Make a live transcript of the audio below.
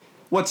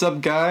What's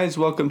up, guys?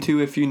 Welcome to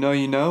If You Know,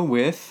 You Know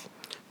with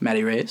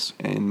Maddie Reyes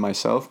and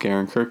myself,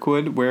 Garen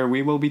Kirkwood, where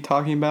we will be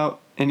talking about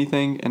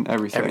anything and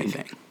everything.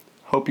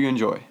 Hope you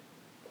enjoy.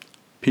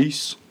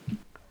 Peace.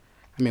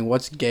 I mean,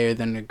 what's gayer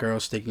than a girl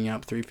sticking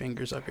up 3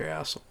 fingers up your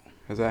asshole?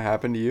 Has that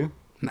happened to you?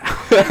 No.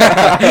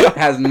 It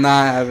has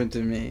not happened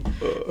to me.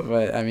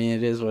 But, I mean,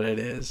 it is what it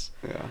is.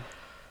 Yeah.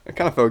 It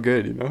kind of felt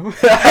good, you know?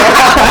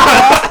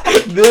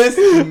 This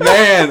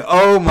man,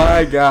 oh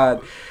my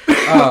god.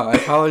 I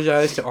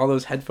apologize to all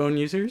those headphone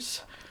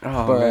users.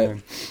 Oh, but,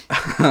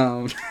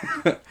 man.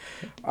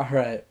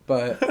 Alright,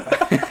 but...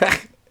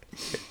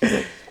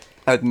 That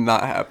did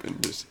not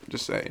happen, just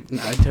saying.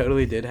 No, it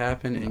totally did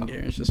happen, and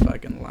Garen's just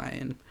fucking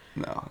lying.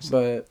 No.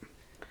 But...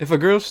 If a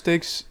girl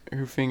sticks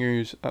her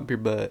fingers up your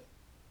butt,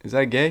 is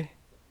that gay?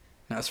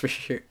 That's for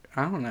sure.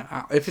 I don't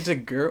know. If it's a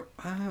girl...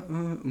 I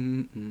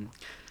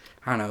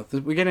don't know.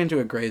 We get into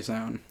a gray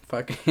zone.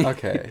 Fucking.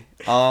 Okay.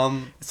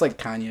 It's like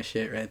Kanye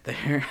shit right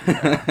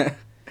there.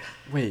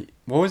 Wait,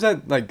 what was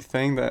that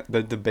thing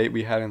the debate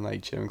we had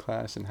in gym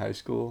class in high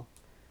school?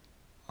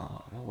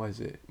 What was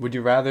it? Would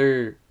you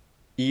rather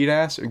eat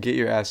ass or get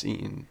your ass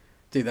eaten?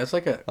 Dude, that's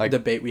like a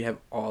debate we have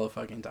all the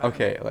fucking time.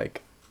 Okay,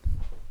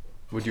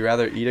 would you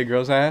rather eat a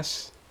girl's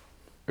ass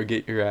or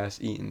get your ass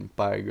eaten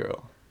by a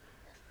girl?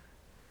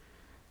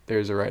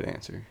 There's a right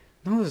answer.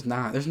 No, there's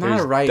not. There's not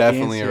a right answer. There's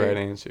definitely a right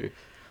answer.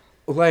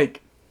 I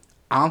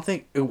don't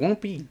think it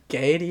won't be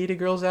gay to eat a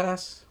girl's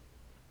ass.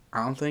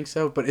 I don't think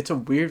so, but it's a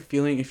weird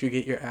feeling if you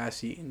get your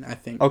ass eaten, I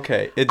think.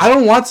 Okay. I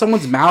don't want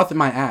someone's mouth in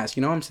my ass,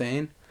 you know what I'm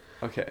saying?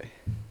 Okay.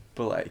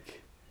 But,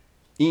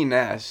 eating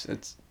ass,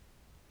 it's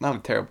not a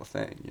terrible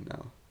thing, you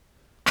know?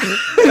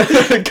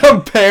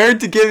 Compared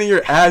to getting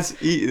your ass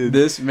eaten.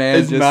 This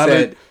man just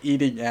said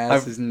eating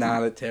ass is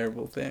not a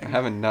terrible thing. I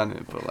haven't done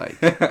it, but,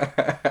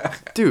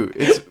 dude,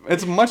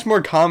 it's much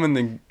more common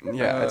than...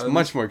 Yeah, it's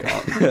much more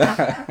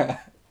common.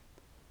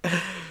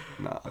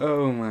 No.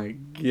 Oh, my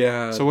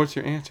God. So what's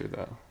your answer,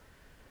 though?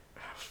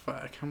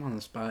 Fuck, I'm on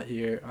the spot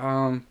here.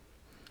 I'd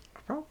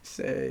probably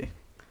say...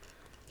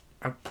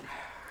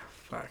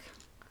 Fuck.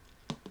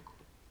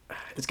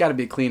 It's got to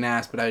be a clean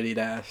ass, but I'd eat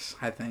ass.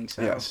 I think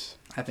so. Yes.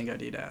 I think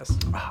I'd eat ass.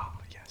 Oh,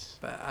 yes.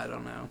 But I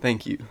don't know.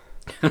 Thank you.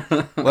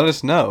 Let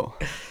us know.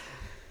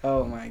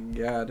 Oh, my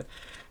God.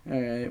 All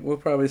right, we'll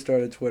probably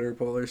start a Twitter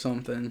poll or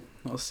something.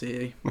 We'll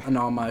see. And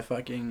all my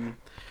fucking...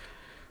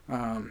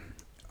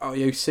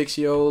 you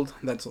 6-year-old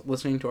that's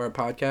listening to our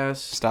podcast.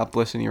 Stop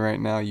listening right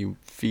now, you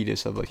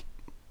fetus of a human.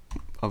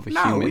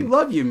 No, we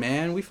love you,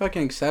 man. We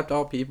fucking accept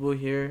all people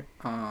here.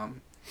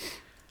 I'm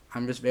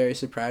just very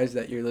surprised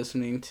that you're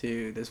listening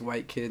to this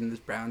white kid and this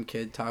brown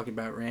kid talk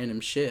about random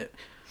shit.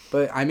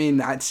 But, I mean,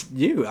 that's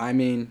you. I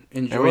mean,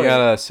 enjoy. And we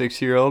got a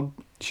 6-year-old.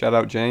 Shout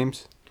out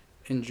James.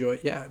 Enjoy.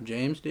 Yeah,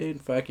 James, dude.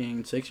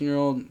 Fucking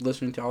 6-year-old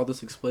listening to all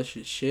this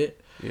explicit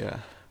shit. Yeah.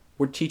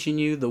 We're teaching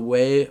you the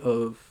way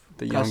of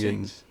the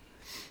cussing. youngins.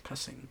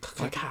 Cussing.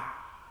 Okay.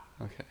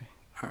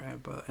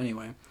 Alright, but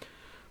anyway.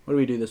 What do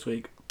we do this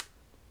week?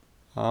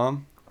 I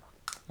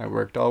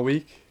worked all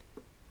week.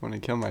 Want to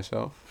kill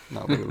myself.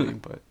 Not literally,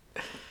 but...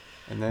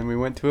 And then we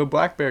went to a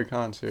Black Bear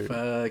concert.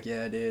 Fuck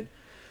yeah, dude.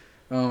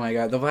 Oh my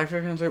god. The Black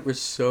Bear concert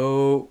was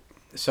so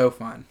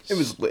fun. It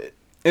was lit.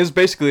 It was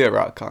basically a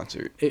rock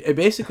concert. It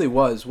basically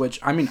was, which,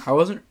 I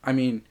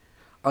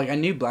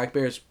knew Black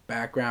Bear's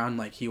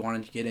background, he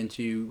wanted to get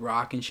into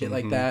rock and shit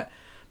like that,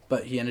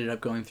 but he ended up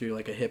going through,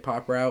 a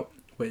hip-hop route,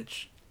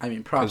 which,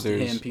 props to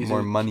him. Because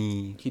more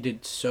money. He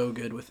did so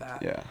good with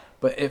that. Yeah.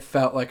 But it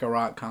felt like a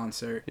rock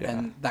concert,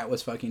 and that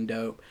was fucking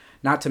dope.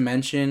 Not to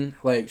mention,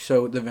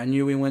 so the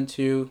venue we went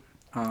to...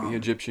 the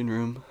Egyptian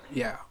Room.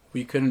 Yeah.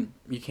 You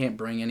can't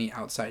bring any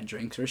outside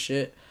drinks or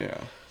shit. Yeah.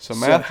 So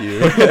Matthew.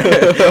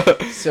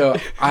 So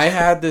I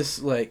had this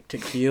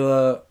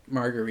tequila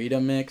margarita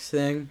mix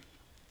thing.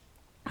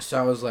 So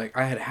I was I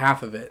had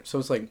half of it. So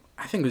it's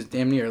I think it was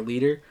damn near a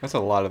liter. That's a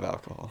lot of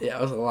alcohol. Yeah,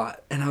 it was a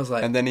lot. And I was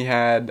like. And then he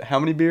had how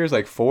many beers?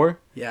 4?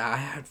 Yeah, I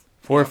had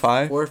 4 or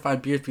 5? 4 or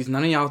 5 beers because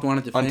none of y'all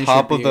wanted to finish on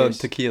top your of beers.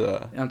 the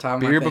tequila. On top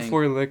of beer my thing.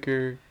 before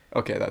liquor.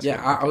 Okay, that's yeah.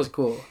 good. I was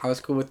cool. I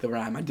was cool with the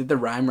rhyme. I did the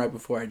rhyme right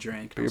before I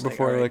drank. Beer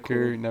before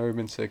liquor, cool. Never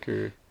been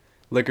sicker.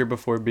 Liquor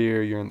before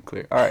beer, you're in the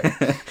clear. All right.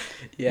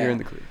 Yeah. You're in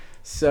the clear.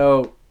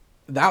 So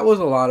that was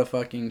a lot of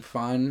fucking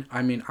fun.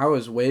 I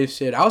was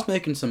wasted. I was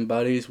making some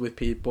buddies with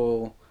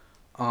people.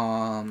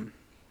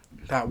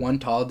 That one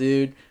tall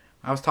dude.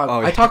 I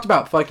talked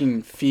about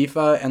fucking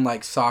FIFA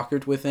and soccer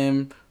with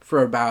him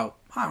for about,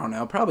 I don't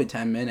know, probably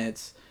 10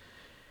 minutes.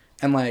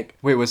 And wait,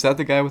 was that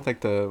the guy with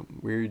the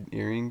weird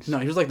earrings? No,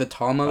 he was the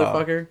tall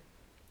motherfucker.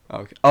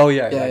 Okay. Oh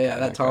yeah. Yeah,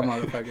 that tall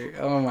motherfucker.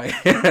 Oh my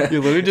god.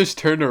 You literally just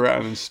turned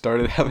around and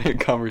started having a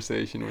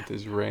conversation with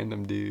this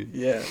random dude.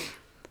 Yeah.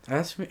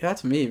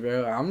 That's me,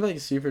 bro. I'm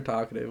super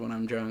talkative when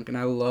I'm drunk, and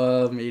I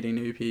love meeting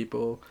new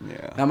people.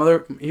 Yeah.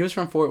 He was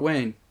from Fort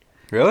Wayne.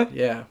 Really?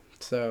 Yeah.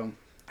 So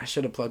I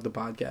should have plugged the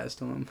podcast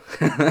to him.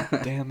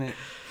 Damn it.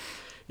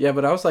 Yeah,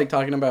 but I was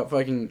talking about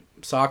fucking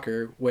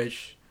soccer,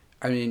 which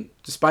I mean,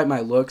 despite my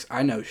looks,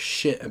 I know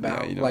shit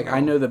about, you don't like, know. I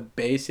know the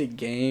basic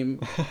game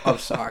of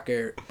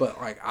soccer,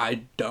 but, like,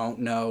 I don't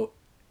know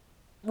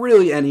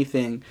really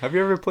anything. Have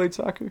you ever played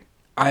soccer?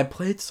 I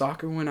played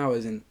soccer when I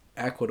was in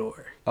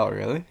Ecuador. Oh,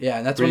 really? Yeah,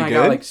 and that's Were when you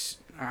I good?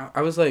 got, like,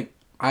 I was, like,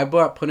 I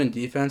got put in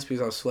defense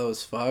because I was slow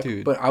as fuck.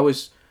 Dude. But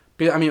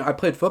I mean, I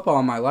played football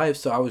all my life,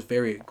 so I was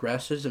very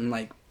aggressive and,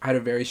 like, I had a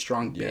very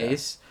strong Yeah.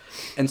 base.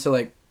 And so,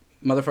 like,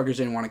 motherfuckers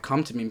didn't want to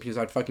come to me because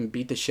I'd fucking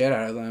beat the shit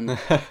out of them,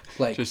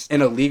 like, Just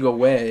in a legal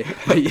way.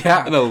 But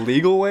yeah. in a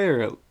legal way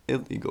or an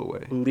illegal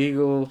way?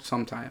 Legal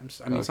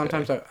sometimes. I mean, Okay.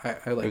 sometimes I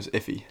It like, was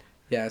iffy.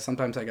 yeah,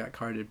 sometimes I got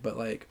carded, but,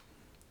 like,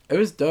 it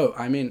was dope.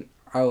 I mean,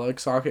 I like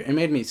soccer. It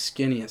made me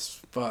skinny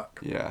as fuck.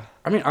 Yeah.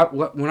 I mean,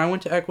 when I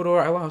went to Ecuador,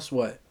 I lost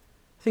what?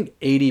 I think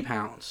 80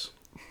 pounds.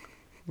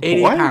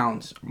 80 What?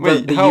 pounds.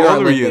 Wait, The how year I old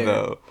were lived you there.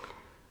 though?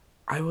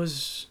 I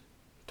was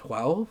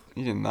 12?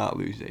 You did not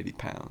lose 80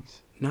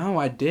 pounds. No,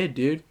 I did,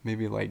 dude.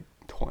 Maybe like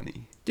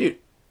 20. Dude,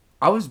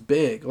 I was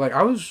big. Like,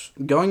 I was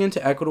going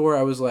into Ecuador,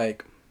 I was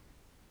like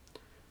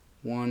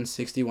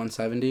 160,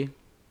 170.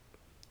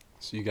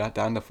 So you got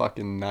down to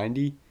fucking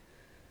 90?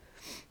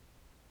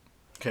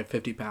 Okay,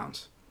 50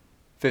 pounds.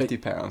 50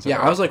 pounds. Yeah,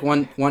 alright. I was like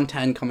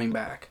 110 coming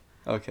back.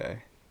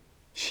 Okay.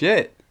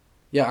 Shit.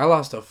 Yeah, I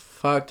lost a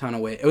fuck ton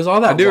of weight. It was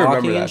all that I do walking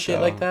remember and that, shit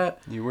though. like that.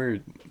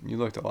 You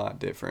looked a lot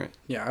different.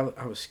 Yeah,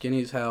 I was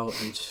skinny as hell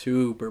and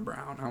super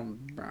brown.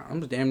 I'm brown. I'm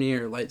damn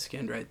near light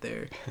skinned right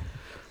there.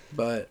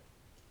 But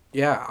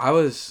yeah,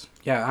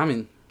 I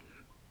mean,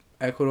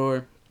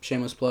 Ecuador,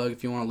 shameless plug,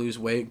 if you want to lose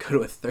weight, go to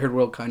a third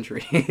world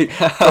country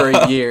for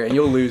a year and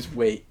you'll lose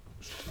weight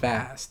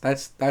fast.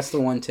 That's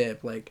the one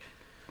tip. Like,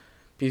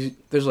 because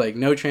there's like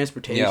no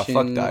transportation. Yeah,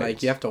 fuck diets.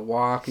 Like, you have to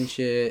walk and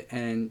shit,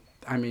 and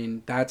I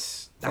mean,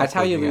 that's Fuck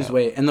how you working lose out.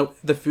 weight. And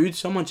the food's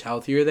so much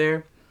healthier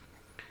there.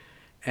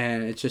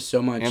 And it's just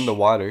so much. And the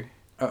water.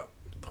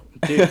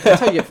 Dude, that's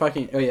how you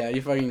fucking. Oh, yeah,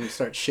 you fucking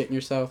start shitting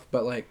yourself.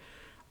 But, like,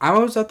 I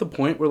was at the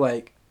point where,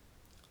 like,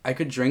 I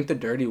could drink the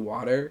dirty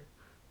water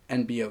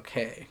and be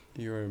okay.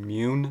 You're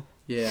immune?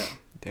 Yeah.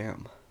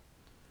 Damn.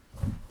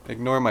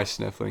 Ignore my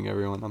sniffling,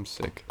 everyone. I'm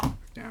sick.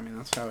 Yeah, I mean,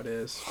 that's how it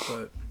is.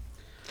 But.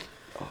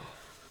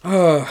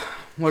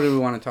 What do we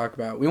want to talk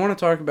about? We want to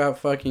talk about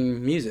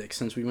fucking music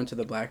since we went to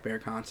the Black Bear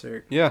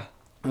concert. Yeah.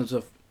 It was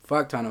a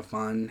fuck ton of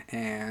fun,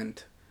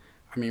 and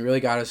I mean, really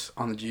got us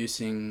on the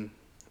juicing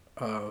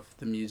of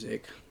the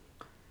music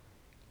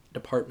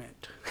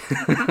department.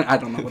 I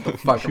don't know what the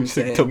fuck I'm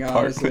Music saying,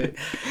 department. honestly.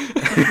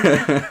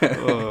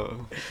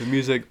 The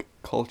music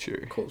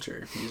culture.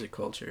 Music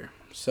culture.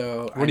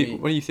 So, What do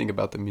you think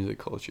about the music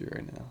culture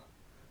right now?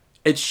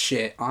 it's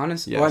shit,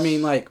 honestly. Yes. Well, I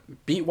mean, like,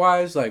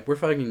 beat-wise, like, we're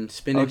fucking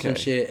spinning some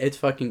Okay. shit.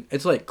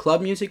 It's like,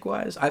 club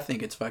music-wise, I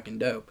think it's fucking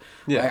dope.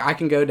 Yeah. Like, I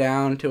can go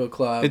down to a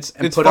club It's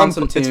and it's put fun, on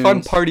some tunes. It's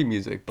fun party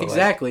music. But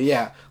Exactly,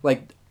 yeah.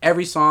 Like,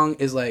 every song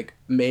is, like,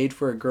 made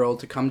for a girl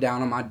to come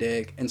down on my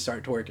dick and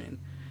start twerking.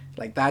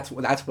 Like, that's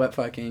what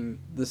fucking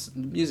this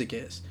music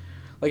is.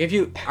 Like,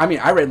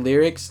 I read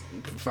lyrics,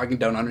 fucking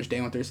don't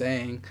understand what they're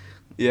saying.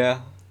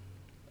 Yeah.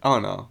 I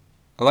don't know.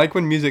 I like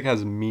when music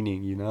has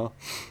meaning, you know?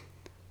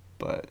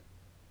 But,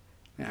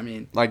 I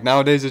mean, like,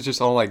 nowadays it's just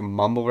all, like,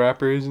 mumble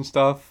rappers and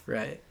stuff.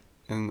 right.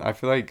 And I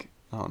feel like,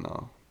 I don't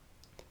know.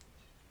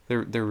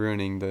 They're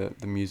ruining the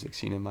music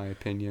scene, in my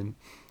opinion.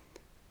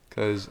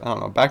 Because, I don't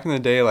know, back in the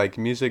day, like,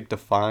 music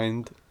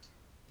defined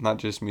not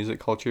just music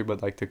culture,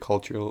 but, like, the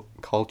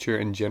culture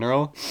in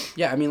general.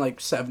 Yeah, I mean, like,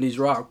 70s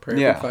rock,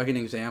 perfect Yeah. fucking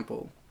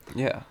example.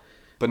 Yeah.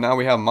 But now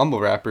we have mumble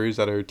rappers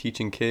that are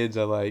teaching kids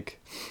that, like,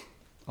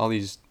 all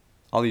these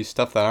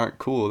stuff that aren't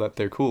cool, that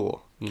they're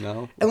cool, you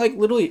know? And, like,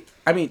 literally,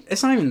 I mean,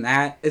 it's not even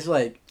that. It's,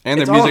 like, And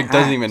it's their all music an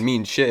doesn't act. even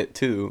mean shit,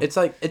 too. It's,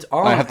 like, it's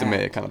all I an have to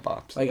admit, act. it kind of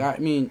pops. Like, I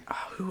mean,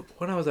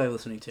 what was I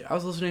listening to? I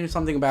was listening to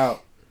something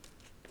about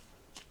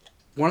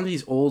one of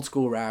these old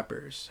school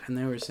rappers, and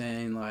they were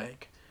saying,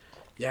 like,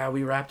 yeah,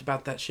 we rapped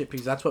about that shit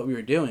because that's what we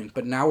were doing,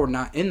 but now we're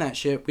not in that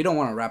shit. We don't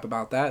want to rap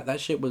about that.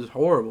 That shit was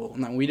horrible,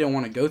 and we didn't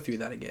want to go through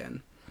that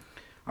again.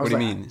 I What was do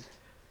you like, mean?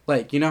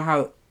 Like, you know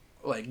how,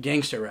 like,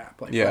 gangster rap,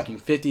 like, Yeah. fucking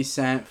 50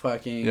 Cent,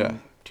 fucking Yeah.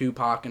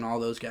 Tupac, and all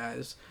those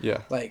guys,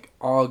 Yeah. like,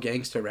 all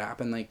gangster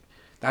rap, and, like,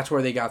 that's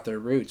where they got their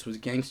roots, was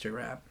gangster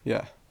rap.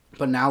 Yeah.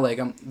 But now, like,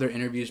 their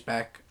interviews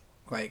back,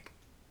 like,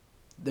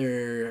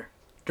 their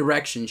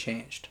direction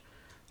changed.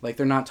 Like,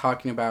 they're not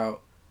talking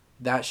about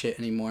that shit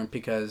anymore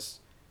because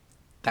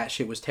that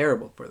shit was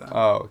terrible for them.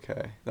 Oh,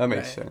 okay. That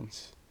makes Right.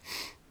 sense.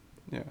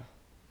 Yeah.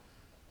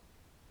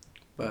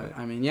 But,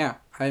 I mean, yeah.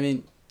 I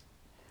mean,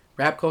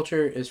 rap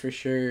culture is for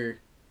sure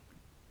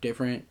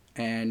different,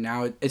 and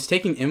now it's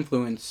taking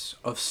influence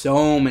of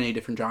so many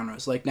different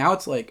genres. Like, now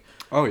it's like,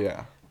 Oh,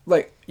 yeah.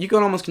 like, you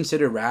can almost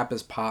consider rap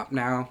as pop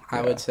now, I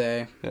Yeah. would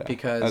say. Yeah.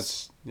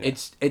 Because yeah.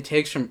 it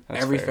takes from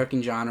That's every fair.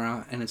 fucking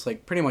genre, and it's,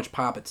 like, pretty much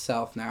pop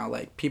itself now.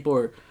 Like, people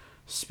are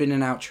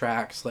spinning out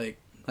tracks like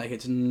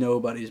it's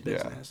nobody's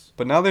business.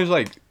 But now there's,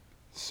 like,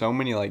 so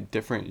many, like,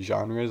 different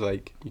genres.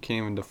 Like, you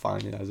can't even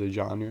define it as a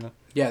genre.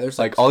 Yeah, there's,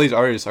 Like, all these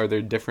artists are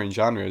their different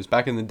genres.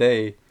 Back in the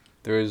day,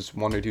 there was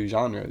one or two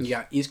genres. You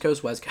got East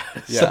Coast, West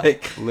Coast. Yeah,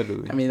 like,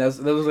 literally. I mean, those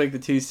were like the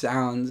two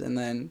sounds, and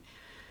then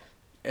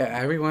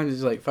everyone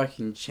just like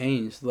fucking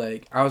changed.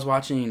 Like I was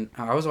watching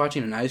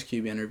an Ice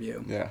Cube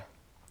interview. Yeah.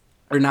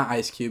 Or not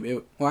Ice Cube.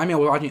 I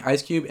was watching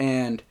Ice Cube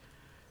and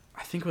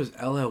I think it was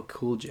LL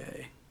Cool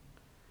J.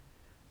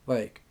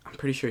 Like I'm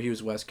pretty sure he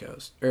was West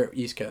Coast or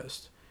East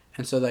Coast,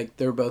 and so like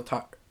they were both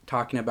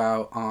talking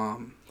about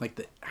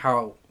like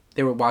how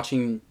they were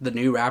watching the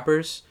new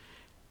rappers,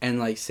 and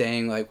like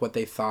saying like what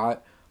they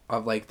thought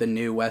of like the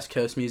new West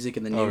Coast music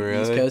and the new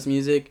East Coast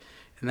music,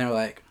 and they were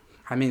like,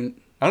 I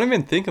mean. I don't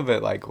even think of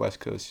it like West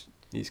Coast,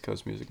 East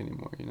Coast music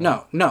anymore. You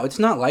know? No, it's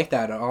not like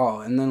that at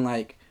all. And then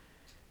like,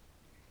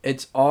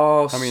 it's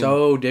all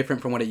so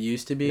different from what it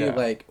used to be. Yeah.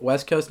 Like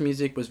West Coast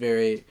music was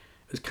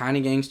kind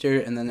of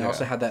gangster, and then they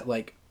also had that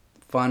like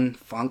fun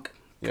funk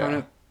kind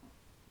of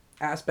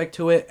aspect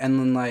to it. And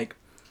then like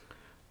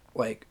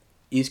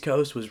East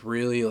Coast was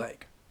really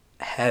like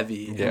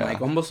heavy and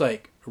like almost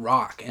like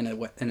rock in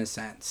a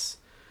sense.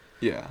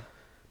 Yeah.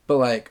 But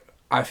like.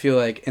 I feel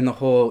like in the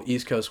whole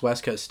East Coast,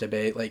 West Coast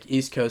debate, like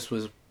East Coast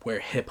was where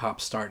hip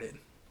hop started.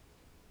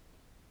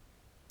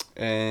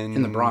 And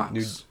in the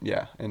Bronx.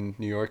 In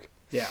New York.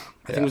 Yeah.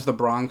 I think it was the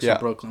Bronx or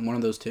Brooklyn, one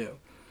of those two.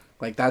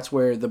 Like that's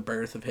where the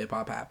birth of hip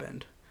hop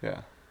happened.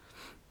 Yeah.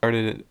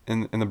 Started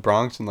in the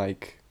Bronx in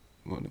like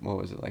what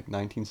was it, like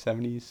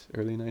 1970s,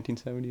 early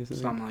 1970s?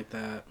 Something like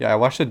that. Yeah, I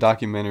watched a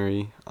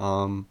documentary.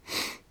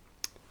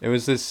 It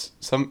was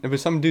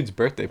some dude's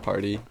birthday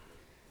party.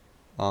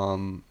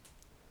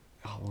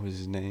 What was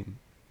his name?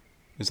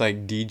 It was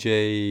like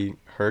DJ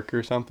Herc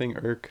or something.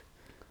 Urk.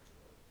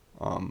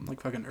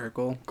 Like fucking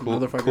Urkel.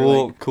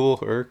 Cool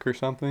Urk or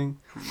something.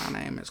 My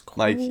name is Cool.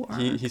 Like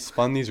he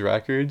spun these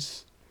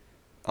records.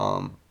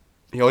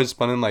 He always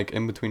spun in like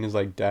in between his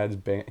like dad's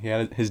band.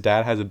 His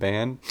dad had a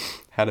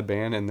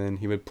band, and then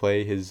he would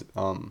play his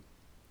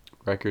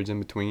records in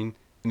between,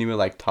 and he would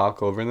like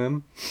talk over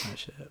them. Oh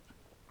shit.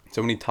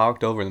 So when he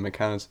talked over them, it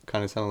kind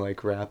of sounded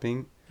like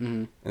rapping,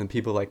 and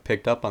people like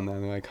picked up on that.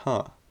 And they're like,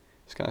 huh.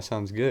 This kind of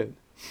sounds good.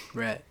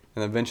 Right.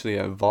 And eventually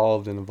it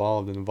evolved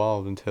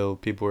until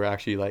people were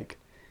actually like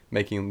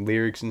making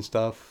lyrics and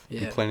stuff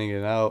and planning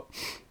it out.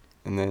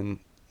 And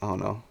then, I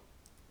don't know,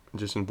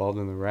 just involved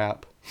in the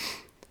rap.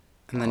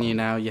 And then, you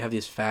have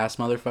these fast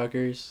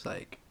motherfuckers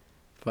like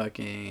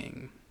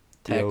fucking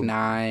Tech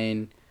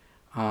 9,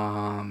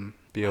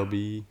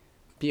 B.O.B.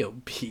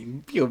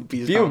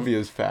 B.O.B.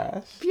 is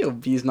fast.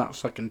 B.O.B.'s not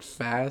fucking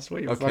fast.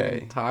 What are you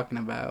fucking talking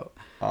about?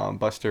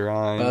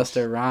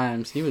 Busta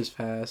Rhymes. He was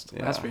fast.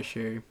 Yeah. That's for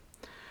sure.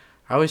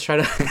 I always try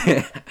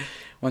to...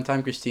 One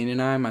time, Christina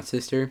and I, my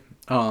sister,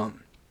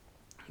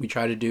 we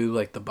tried to do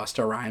like the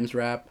Busta Rhymes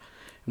rap.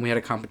 And we had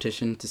a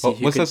competition to see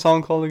what's that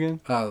song called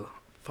again? Oh,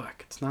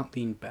 fuck. It's not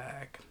Lean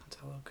Back.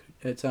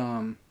 It's,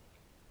 oh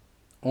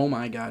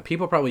my god.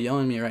 People are probably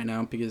yelling at me right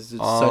now because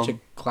it's such a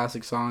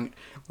classic song.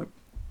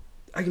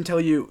 I can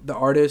tell you the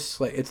artists,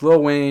 like it's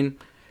Lil Wayne,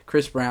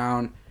 Chris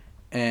Brown,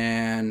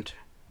 and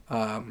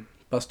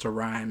Busta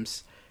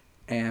Rhymes,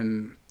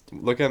 and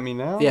Look at Me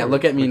Now. Yeah,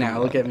 Look at Me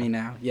Now. Look at Me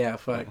Now. Yeah,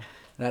 fuck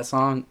that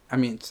song. I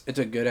mean, it's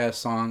a good ass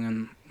song,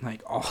 and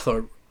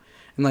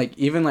like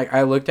even like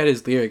I looked at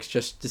his lyrics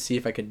just to see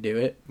if I could do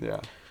it. Yeah.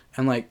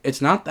 And like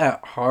it's not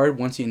that hard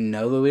once you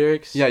know the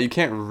lyrics. Yeah, you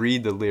can't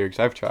read the lyrics.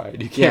 I've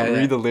tried. You can't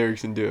read the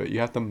lyrics and do it. You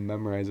have to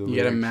memorize the lyrics.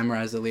 You gotta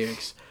memorize the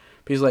lyrics,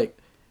 because like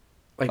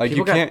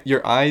you can't.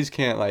 Your eyes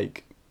can't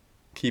like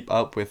keep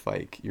up with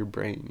like your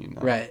brain. You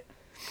know. Right.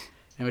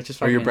 And which is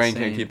fucking. Or your brain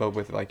insane. can't keep up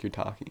with like your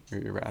talking or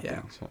your rapping.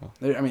 Yeah. So.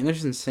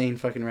 There's insane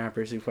fucking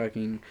rappers who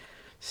fucking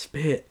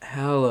spit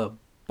hella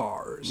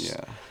bars.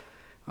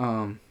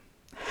 Yeah.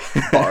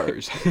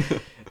 Bars.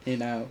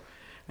 And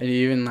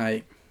even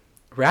like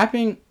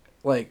rapping,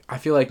 like I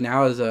feel like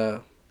now is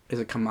a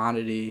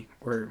commodity,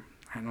 or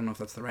I don't know if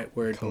that's the right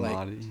word,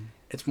 commodity. But like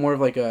it's more of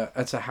like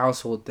it's a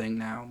household thing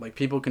now. Like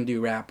people can do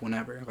rap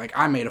whenever. Like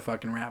I made a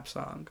fucking rap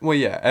song. Well,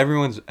 yeah,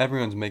 everyone's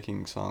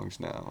making songs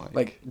now.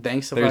 Like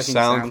thanks to there's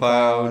fucking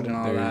SoundCloud and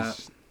all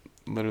that.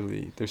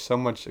 Literally, there's so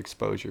much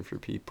exposure for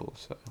people.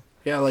 So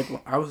yeah, like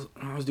I was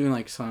doing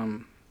like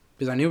some,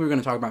 because I knew we were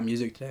gonna talk about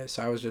music today,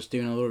 so I was just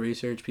doing a little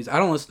research because I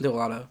don't listen to a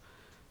lot of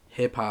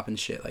hip hop and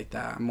shit like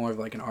that. I'm more of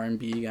like an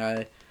R&B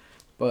guy,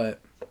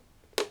 but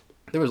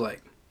there was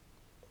like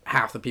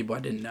half the people I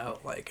didn't know.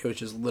 Like it was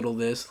just little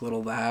this,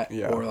 little that.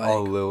 Yeah, or like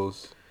all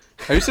Lils.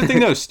 I used to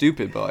think that was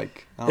stupid, but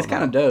like it's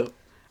kind of dope.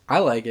 I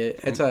like it.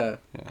 It's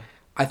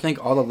I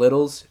think all the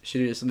Littles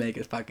should just make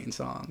a fucking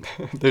song.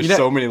 There's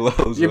so many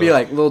Littles. You'd be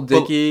like Lil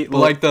Dicky. But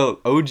like the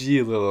OG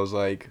Littles,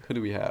 like who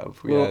do we have?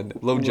 We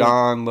had Lil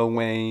Jon, Lil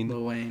Wayne.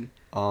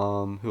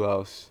 Who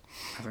else?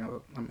 I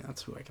mean,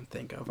 that's who I can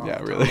think of.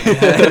 Yeah, really.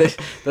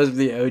 Those are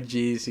the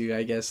OGs who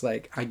I guess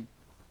like I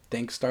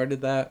think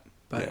started that,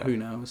 but who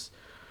knows?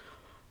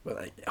 But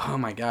like, oh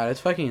my god,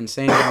 it's fucking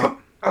insane.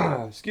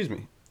 Excuse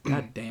me.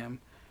 God damn.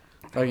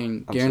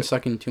 Fucking Garen's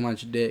sucking too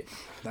much dick.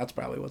 That's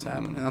probably what's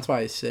happening. That's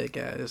why he's sick,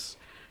 guys.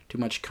 Too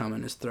much cum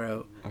in his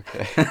throat.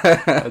 Okay.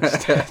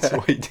 That's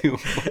way too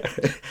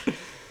much.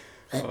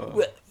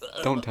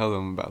 Don't tell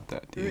them about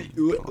that, dude.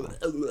 Come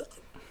on.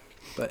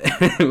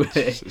 But anyway,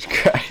 Jesus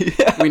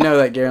Christ. we know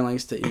that Garen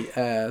likes to eat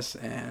ass,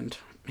 and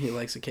he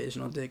likes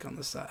occasional dick on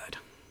the side.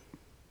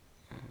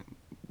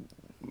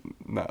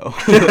 No.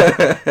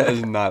 That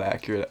is not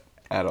accurate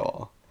at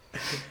all.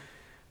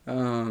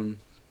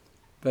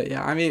 But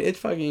yeah, I mean,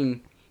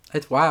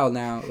 it's wild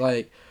now.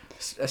 Like,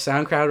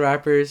 SoundCloud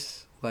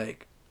rappers,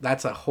 like,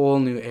 that's a whole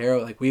new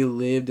era. Like,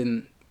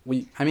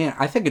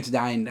 I think it's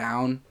dying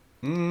down.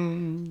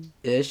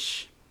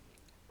 Ish.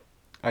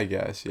 I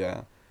guess,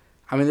 yeah.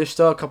 I mean, there's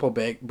still a couple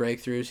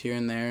breakthroughs here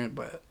and there,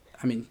 but,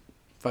 I mean,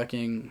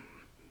 fucking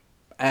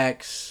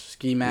X,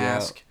 Ski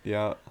Mask.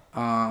 Yeah.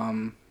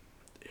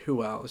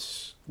 Who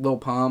else? Lil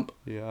Pump.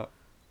 Yeah.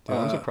 Dude,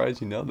 I'm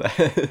surprised you know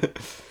that.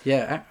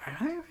 Yeah,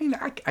 I mean,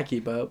 I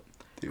keep up.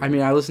 Dude. I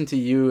mean, I listen to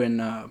you and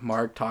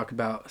Mark talk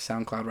about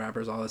SoundCloud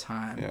rappers all the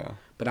time. Yeah.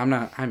 But I'm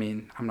not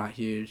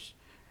huge.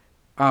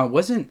 I don't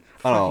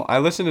know. I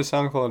listen to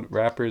SoundCloud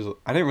rappers.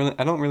 I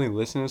don't really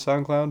listen to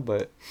SoundCloud,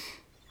 but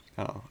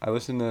I don't know. I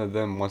listen to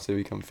them once they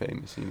become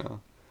famous, you know.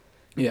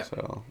 Yeah.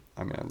 So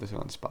I mean, I listen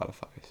on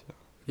Spotify. So.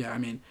 Yeah, I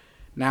mean,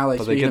 now like.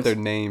 But they get their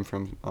name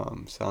from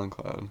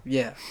SoundCloud.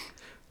 Yeah,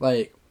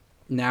 like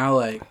now,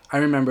 like I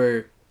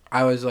remember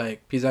I was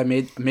like, because I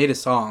made a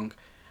song.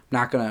 I'm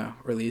not gonna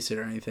release it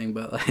or anything,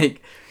 but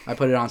like I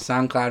put it on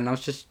SoundCloud and I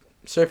was just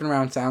surfing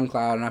around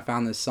SoundCloud and I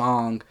found this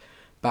song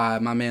by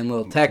my man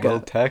Lil Tecca.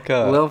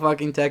 Lil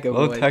fucking Tecca.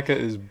 Lil Tecca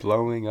is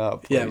blowing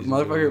up. Yeah,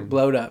 motherfucker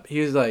blowed up. He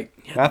was like...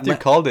 Matthew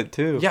called it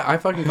too. Yeah, I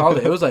fucking called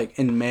it. It was like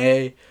in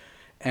May.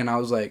 And I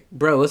was like,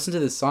 bro, listen to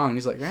this song.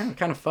 He's like, man, it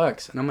kind of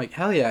fucks. And I'm like,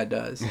 hell yeah, it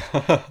does.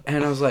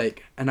 And I was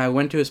like... And I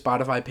went to his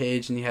Spotify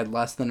page and he had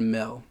less than 1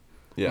 mil.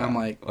 Yeah. And I'm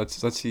like... Let's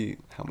see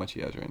how much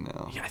he has right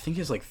now. Yeah, I think he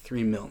has like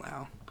 3 mil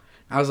now.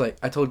 I was like...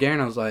 I told Garen,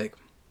 I was like...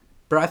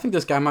 Bro, I think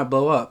this guy might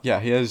blow up.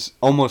 Yeah, he has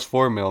almost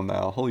 4 mil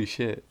now. Holy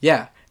shit.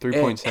 Yeah.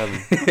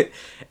 3.7.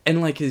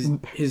 And like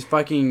his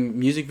fucking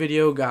music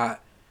video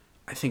got,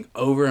 I think,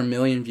 over 1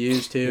 million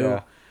views too.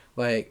 Yeah.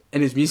 Like,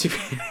 and his music.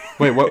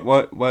 Wait,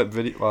 what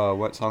video?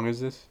 What song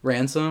is this?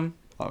 Ransom.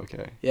 Oh,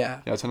 okay.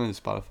 Yeah. Yeah, it's on his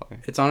Spotify.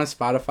 It's on his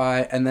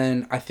Spotify, and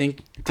then I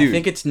think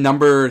it's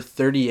number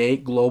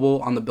 38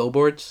 global on the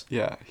billboards.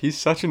 Yeah, he's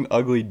such an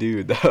ugly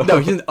dude though. No,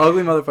 he's an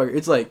ugly motherfucker.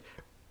 It's like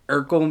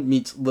Urkel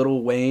meets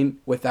Lil Wayne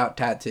without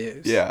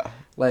tattoos. Yeah.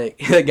 Like,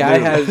 the guy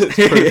has...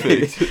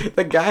 perfect.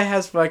 The guy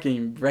has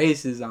fucking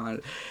braces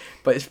on.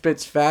 But it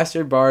spits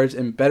faster bars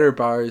and better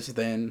bars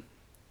than...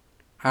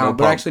 I don't know,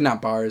 but actually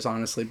not bars,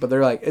 honestly. But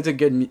they're like... It's a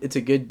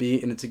good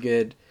beat and it's a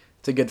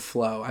good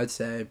flow, I'd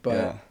say.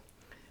 But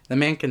the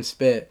man can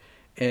spit.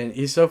 And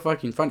he's so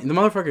fucking funny. The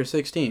motherfucker's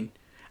 16. And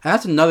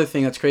that's another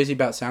thing that's crazy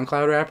about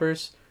SoundCloud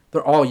rappers.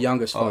 They're all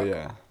young as fuck. Oh,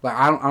 yeah. Like,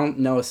 I don't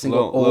know a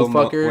single old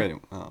fucker.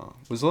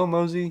 Was Lil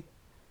Mosey?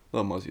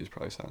 Lil Mosey was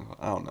probably SoundCloud.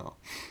 I don't know.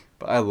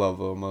 But I love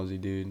Lil Mosey,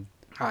 dude.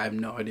 I have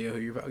no idea who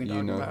you're fucking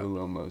talking about. You know who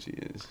Lil Mosey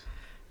is.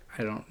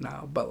 I don't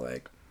know, but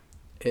like,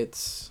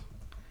 it's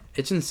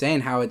insane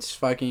how it's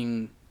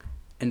fucking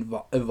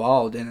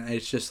evolved, and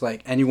it's just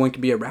like anyone can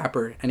be a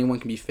rapper,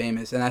 anyone can be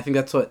famous, and I think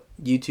that's what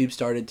YouTube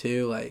started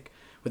too, like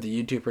with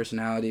the YouTube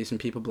personalities and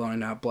people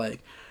blowing up.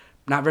 Like,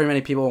 not very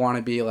many people want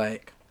to be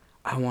like,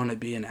 I want to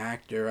be an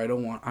actor.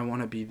 I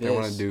want to be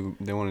this.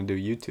 They want to do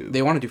YouTube.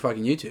 They want to do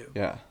fucking YouTube.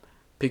 Yeah.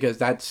 Because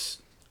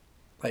that's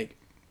like.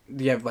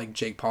 You have like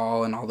Jake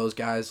Paul and all those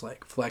guys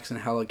like flexing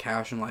hella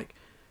cash, and like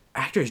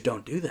actors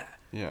don't do that.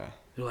 Yeah.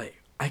 They're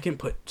like, I can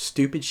put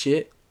stupid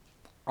shit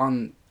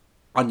on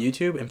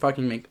YouTube and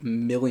fucking make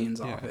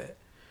millions off it,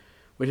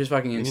 which is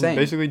fucking insane. You can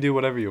basically do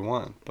whatever you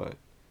want, but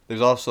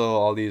there's also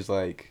all these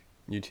like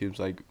YouTube's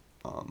like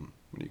what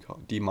do you call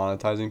it?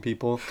 Demonetizing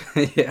people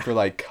for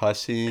like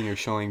cussing or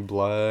showing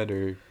blood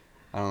or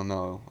I don't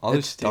know, all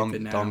this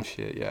dumb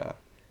shit. Yeah,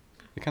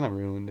 it kind of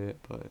ruined it,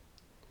 but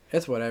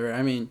it's whatever.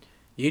 I mean.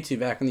 YouTube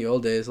back in the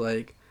old days,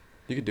 like...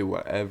 You could do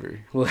whatever.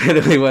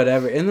 Literally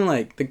whatever. And then,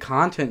 like, the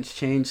content's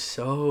changed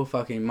so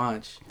fucking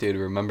much. Dude,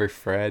 remember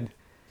Fred?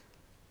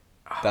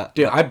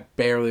 I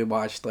barely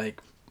watched, like,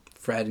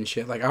 Fred and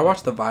shit. Like, I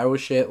watched the viral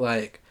shit,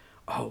 like...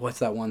 Oh, what's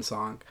that one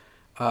song?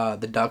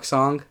 The Duck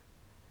song?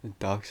 The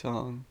Duck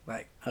song?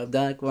 Like, a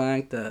duck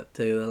walked up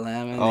to the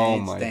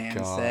lemonade stand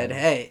and said,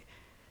 hey...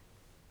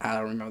 I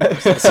don't remember the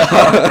rest of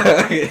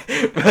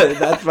the song. But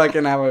that's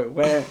fucking how it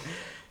went.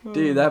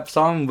 Dude, that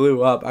song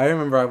blew up. I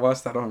remember I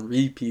watched that on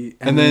repeat.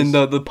 And then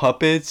the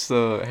puppets,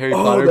 the Harry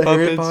Potter puppets.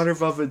 Harry Potter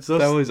puppets.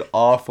 That was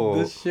awful.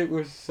 This shit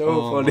was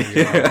so funny.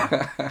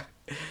 The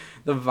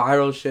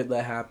viral shit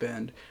that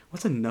happened.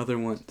 What's another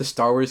one? The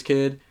Star Wars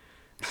kid.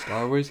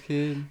 Star Wars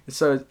kid?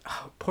 So,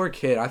 poor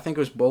kid. I think it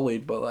was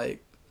bullied, but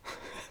like...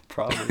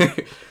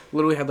 Probably.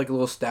 Literally had like a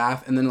little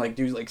staff and then like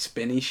do like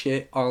spinny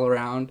shit all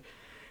around.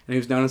 And he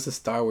was known as the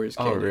Star Wars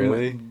kid. Oh,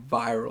 really? He went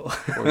viral.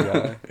 Poor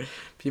guy.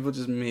 People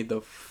just made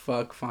the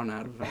fuck fun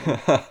out of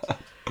him.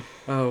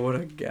 Oh, what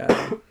a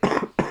guy.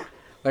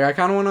 Like, I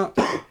kind of want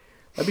to...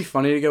 That'd be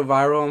funny to go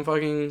viral on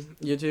fucking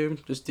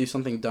YouTube. Just do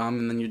something dumb,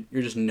 and then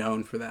you're just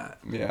known for that.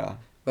 Yeah.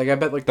 Like, I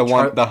bet, like...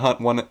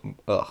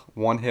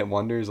 One hit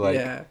wonders, like...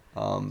 Yeah.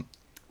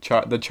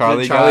 The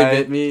Charlie Charlie guy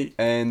Bit Me.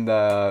 and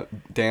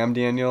Damn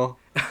Daniel.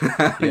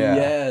 Yeah.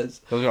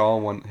 Yes. Those are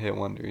all one-hit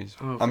wonders.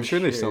 Oh, I'm for sure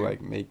they still sure.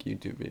 like make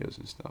YouTube videos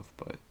and stuff,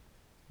 but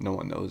no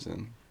one knows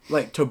him.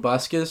 Like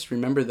Tobuscus,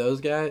 remember those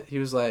guys? He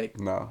was like,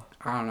 No.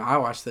 I don't know. I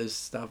watched this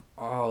stuff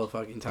all the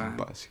fucking time.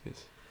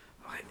 Buscus.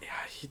 Like, yeah,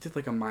 he did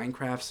like a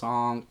Minecraft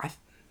song. I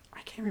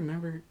can't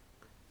remember.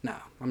 No,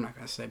 I'm not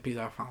gonna say because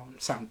I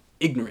sound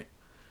ignorant.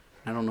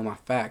 I don't know my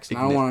facts. And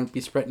I don't want to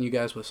be spreading you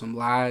guys with some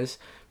lies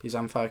because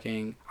I'm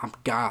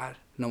God.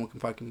 No one can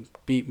fucking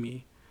beat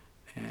me.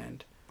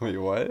 And Wait,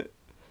 what?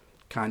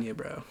 Kanye,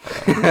 bro.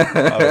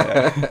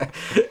 Yeah.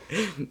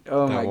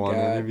 Oh That my one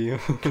god. interview.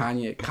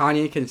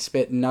 Kanye can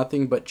spit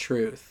nothing but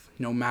truth,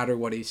 no matter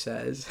what he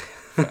says.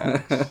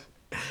 Facts.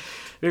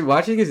 Dude,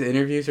 watching his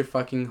interviews are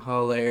fucking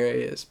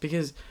hilarious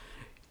because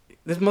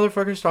this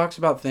motherfucker talks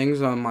about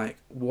things I'm like,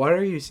 what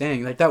are you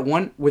saying? Like that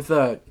one with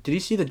did you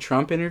see the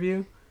Trump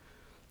interview?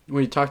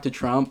 When he talked to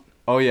Trump?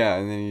 Oh yeah,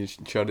 and then he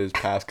showed his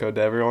passcode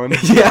to everyone.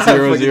 Yeah,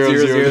 Zero, fucking zero,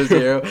 zero,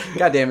 zero.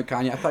 God damn it,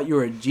 Kanye. I thought you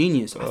were a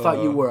genius. I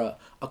thought you were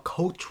a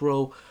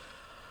cultural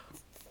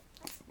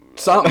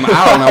something.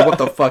 I don't know what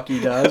the fuck he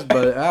does,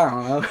 but I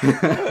don't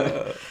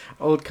know.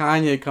 Old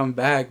Kanye, come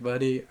back,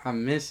 buddy. I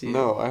miss you.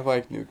 No, I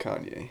like new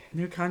Kanye.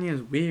 New Kanye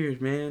is weird,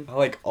 man. I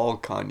like all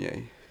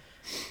Kanye.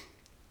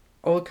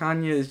 Old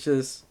Kanye is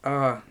just,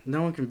 no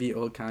one can beat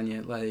old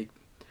Kanye. Like,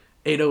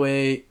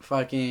 808,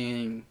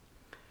 fucking,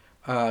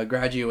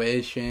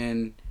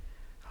 Graduation.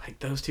 Like,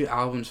 those two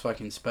albums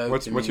fucking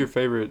spoke to me. What's your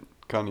favorite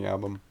Kanye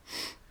album?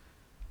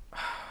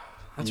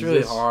 That's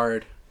really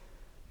hard.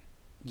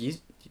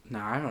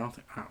 I don't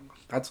think,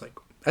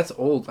 that's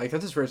old. Like,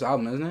 that's his first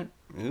album, isn't it?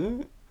 Is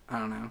it? I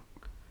don't know.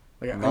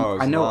 Like, No,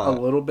 I know not. a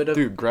little bit of...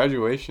 Dude,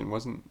 Graduation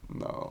wasn't...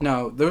 No.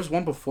 No, there was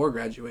one before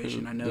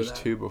Graduation. I know There's that.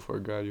 two before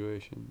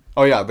Graduation.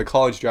 Oh, yeah, The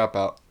College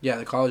Dropout. Yeah,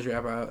 The College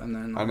Dropout, and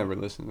then... I never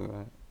listened to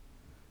that.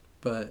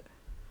 But,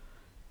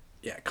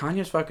 yeah,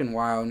 Kanye's fucking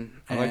wild.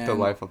 I like The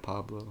Life of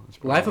Pablo.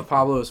 Life of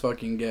Pablo is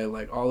fucking good.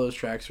 Like, all those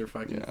tracks are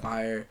fucking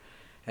fire.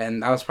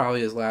 And that was probably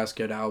his last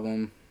good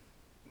album.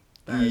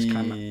 That is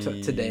kind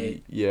of... to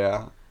date.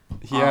 Yeah.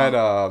 He had,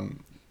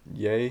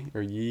 Ye,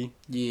 or Yee.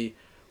 Yee.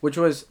 Which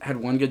had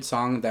one good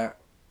song that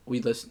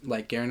we listened,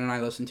 like Garen and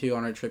I listened to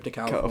on our trip to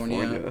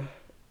California.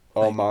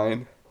 All like,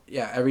 mine.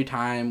 Yeah, every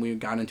time we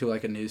got into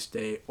like a new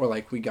state or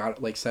like we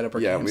got like set up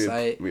our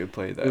campsite, we would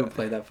play that. We would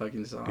play that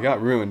fucking song. It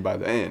got ruined by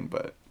the end,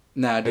 but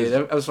nah, dude,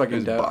 that was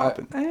fucking dope.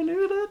 I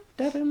knew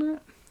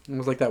that. It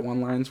was like that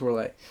one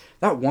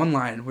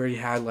line where he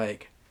had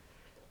like,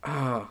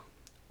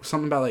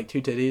 something about like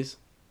two titties.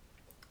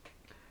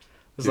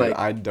 Dude, like,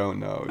 I don't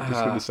know. This would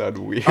have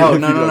sounded weird. Oh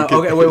no.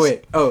 Okay,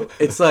 wait. Oh,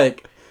 it's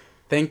like,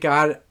 thank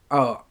God.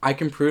 Oh, I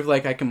can prove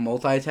like I can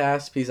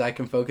multitask because I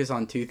can focus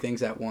on two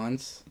things at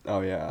once.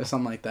 Oh yeah. Or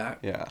something like that.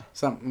 Yeah.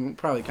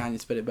 Probably Kanye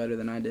spit it better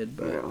than I did,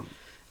 but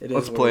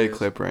let's play a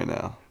clip right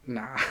now.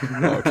 Nah.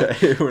 Okay.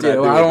 Dude, I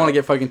don't want to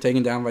get fucking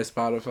taken down by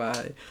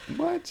Spotify.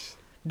 What?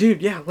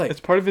 Dude, yeah, like it's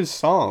part of his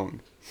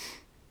song.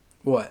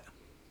 What?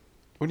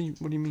 What do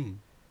you mean?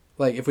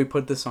 Like if we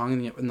put the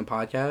song in the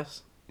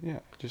podcast? Yeah,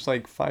 just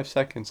like 5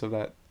 seconds of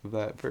that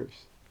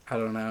verse. I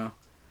don't know.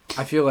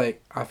 I feel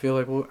like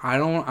well, I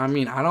don't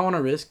want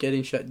to risk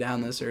getting shut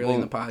down this early in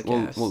the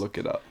podcast. We'll look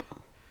it up.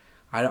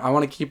 I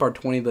want to keep our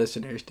 20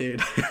 listeners,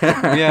 dude. We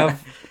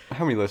have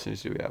how many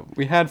listeners do we have?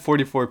 We had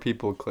 44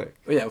 people click.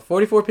 Yeah,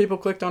 44 people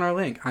clicked on our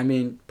link. I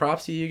mean,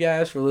 props to you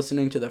guys for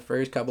listening to the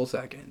first couple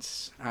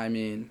seconds. I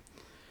mean,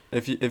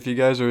 if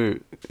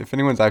if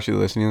anyone's actually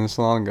listening this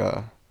long,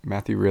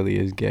 Matthew really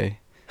is gay.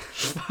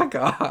 Fuck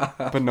off.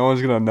 But no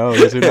one's gonna know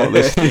because they're not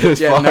listening to this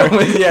far.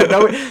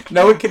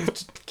 No one can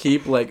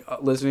keep like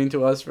listening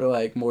to us for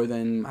like more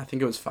than I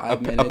think it was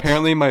 5 minutes.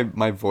 Apparently,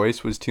 my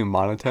voice was too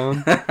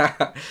monotone.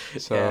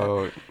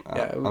 So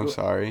I'm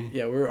sorry.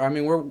 Yeah,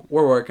 we're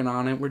working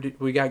on it.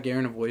 We got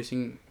Garen a voice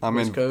coach. I'm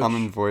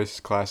in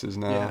voice classes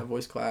now. Yeah,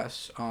 voice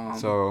class.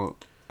 So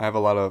I have a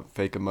lot of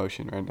fake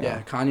emotion right now.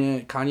 Yeah,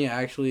 Kanye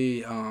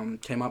actually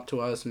came up to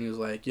us and he was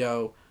like,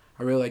 "Yo,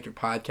 I really like your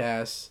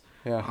podcast.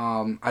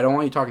 Yeah. I don't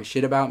want you talking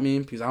shit about me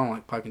because I don't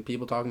like fucking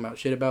people talking about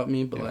shit about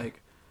me. But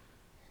like,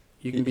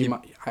 you can be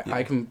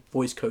I can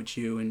voice coach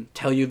you and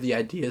tell you the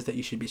ideas that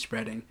you should be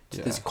spreading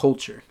to this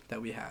culture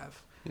that we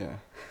have." Yeah.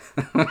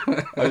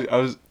 I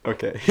was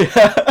okay.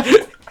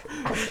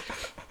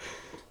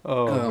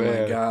 Oh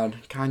man. My god,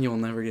 Kanye will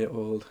never get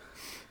old.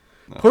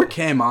 No. Poor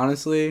Kim,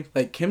 honestly.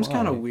 Like Kim's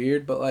kind of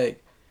weird, but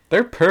like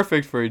they're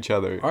perfect for each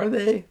other. Are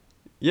they?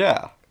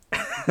 Yeah.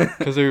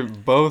 Because they're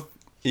both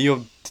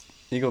ego.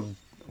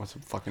 What's the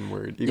fucking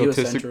word?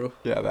 Egotistical.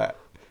 Yeah, that.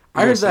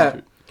 I heard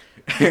that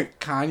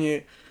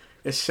Kanye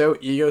is so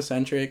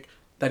egocentric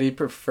that he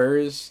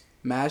prefers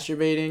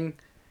masturbating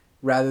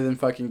rather than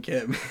fucking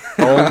Kim.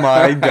 Oh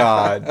my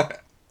god!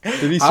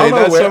 Did he say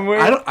that somewhere?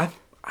 I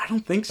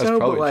don't think so. That's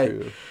probably but like,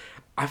 true.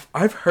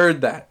 I've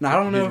heard that. And I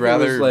don't know He'd if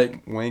rather it was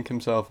like wank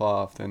himself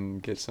off than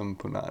get some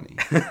punani.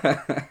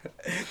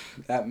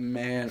 that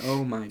man.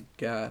 Oh my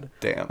god.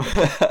 Damn.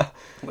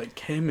 Like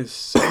Kim is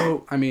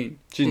so. I mean,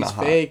 She's not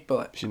hot. fake, but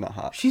like, She's not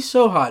hot. she's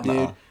so hot, dude.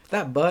 Nah.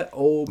 That butt.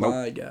 Oh Nope.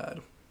 my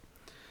god.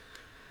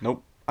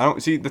 Nope. I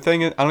don't see the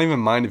thing is I don't even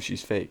mind if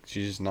she's fake.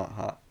 She's just not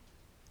hot.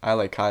 I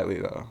like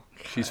Kylie though.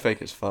 She's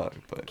fake as fuck,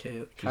 but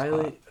Okay, she's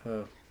Kylie. hot.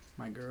 Oh,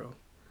 my girl.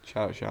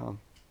 Shout out Sean.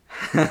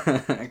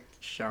 Who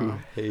Sean.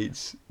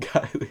 hates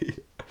Kylie.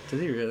 Does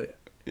he really?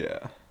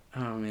 Yeah.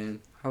 Oh man,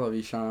 I love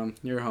you, Sean.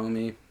 You're a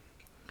homie.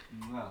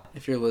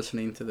 If you're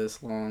listening to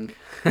this long.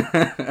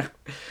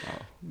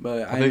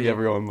 But I think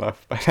everyone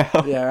left by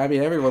now. Yeah, I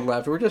mean everyone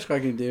left. We're just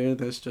fucking doing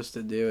this just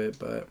to do it,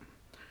 but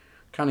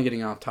kind of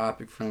getting off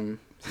topic from.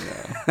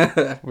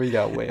 Yeah. We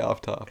got way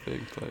off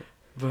topic, but.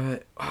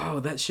 But oh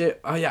that shit!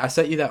 Oh yeah, I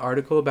sent you that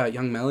article about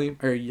Young Melly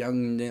or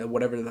Young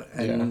whatever the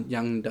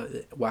Young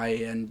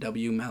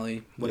YNW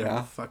Melly, whatever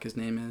the fuck his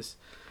name is.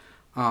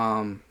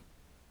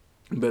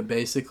 But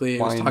basically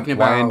it was talking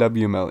about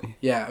YNW Melly.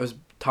 Yeah, it was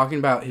talking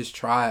about his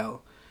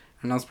trial,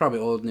 and that's probably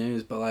old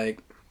news. But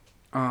like,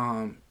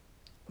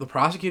 the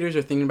prosecutors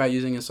are thinking about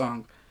using a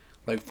song,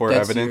 like for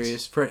dead evidence.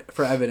 Serious,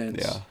 for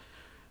evidence. Yeah.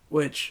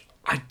 Which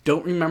I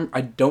don't remember.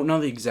 I don't know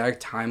the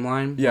exact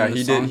timeline. Yeah,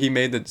 he did. He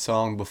made the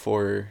song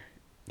before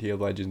he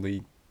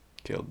allegedly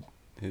killed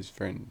his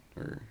friend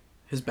or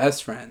his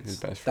best friends. His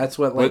best friend. That's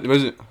what like.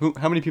 Was it? Who?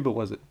 How many people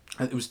was it?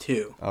 It was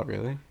 2. Oh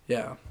really?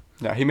 Yeah.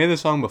 Yeah, he made the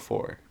song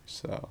before,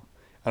 so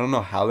I don't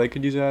know how they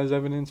could use it as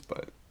evidence,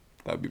 but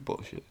that'd be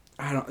bullshit.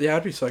 I don't. Yeah,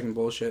 it'd be fucking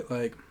bullshit.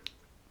 Like.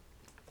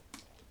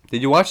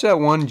 Did you watch that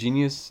one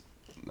Genius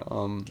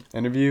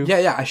interview?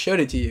 Yeah, I showed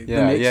it to you.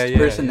 Yeah, the mixed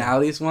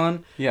personalities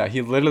one. Yeah,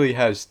 he literally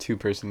has 2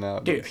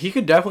 personalities. Dude, he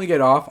could definitely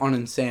get off on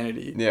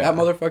insanity. Yeah. That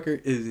motherfucker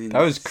is insane.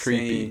 That was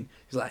creepy.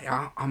 He's like,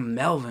 I'm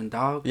Melvin,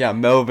 dog. Yeah,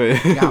 Melvin.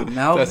 I got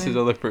Melvin. That's his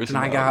other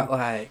personality. And I got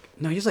like,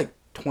 no, he's like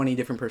 20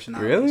 different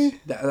personalities.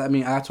 Really? I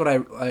mean, that's what I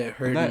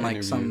heard in like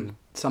interview,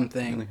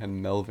 something. I had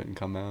Melvin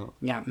come out.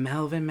 Yeah,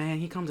 Melvin, man,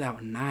 he comes out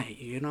at night,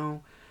 you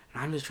know?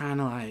 And I'm just trying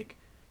to like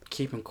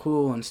keep him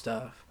cool and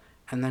stuff.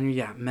 And then you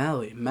got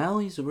Melly.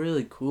 Melly's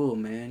really cool,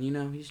 man. You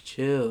know, he's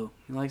chill.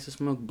 He likes to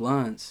smoke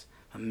blunts.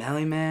 But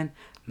Melly, man,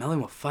 Melly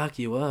will fuck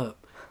you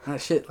up.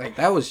 That shit, like,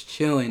 that was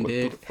chilling,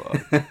 dude.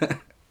 What the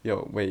fuck?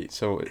 Yo, wait,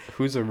 so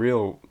who's a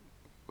real...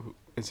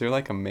 Is there,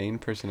 like, a main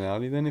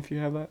personality, then, if you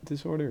have that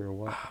disorder, or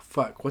what?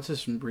 Fuck, what's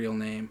his real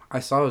name? I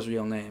saw his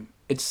real name.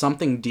 It's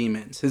something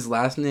Demons. His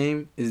last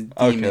name is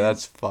Demons. Okay,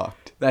 that's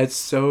fucked. That's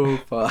so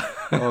fucked.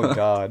 Oh,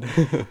 God.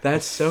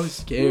 That's so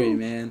scary,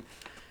 man.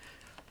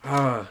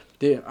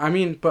 Dude, I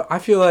mean, but I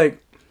feel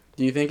like...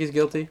 Do you think he's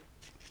guilty?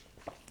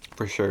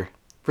 For sure.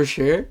 For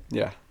sure?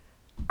 Yeah.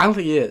 I don't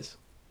think he is.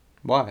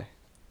 Why?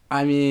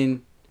 I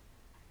mean...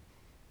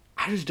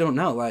 I just don't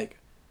know, like...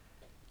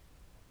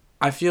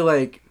 I feel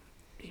like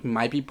he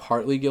might be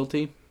partly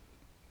guilty.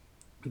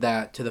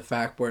 That to the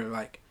fact where,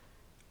 like,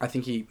 I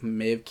think he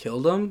may have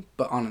killed him,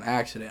 but on an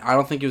accident. I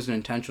don't think it was an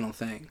intentional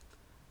thing.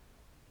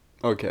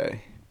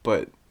 Okay,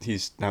 but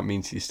that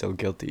means he's still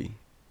guilty,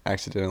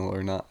 accidental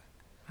or not.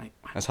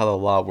 That's how the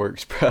law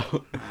works, bro.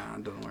 Nah,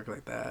 it doesn't work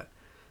like that.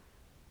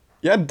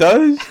 Yeah, it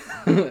does.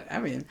 I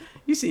mean,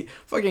 you see,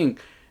 fucking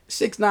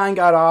 6ix9ine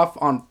got off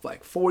on,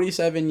 like,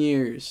 47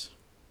 years.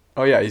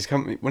 Oh, yeah, he's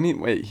coming...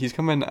 he's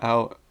coming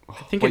out...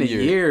 I think in a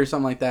year or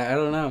something like that. I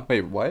don't know.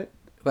 Wait, what?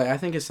 Like, I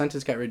think his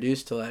sentence got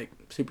reduced to, like,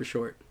 super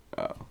short.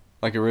 Oh.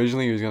 Like,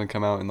 originally he was going to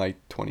come out in, like,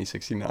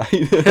 2069.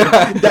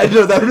 that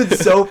would have been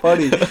so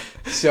funny.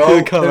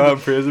 He'll come out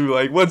of prison and be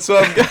like, what's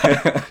up,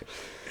 guys?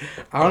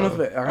 I don't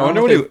know if... I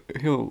wonder what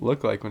he'll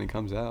look like when he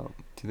comes out.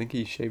 Do you think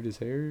he shaved his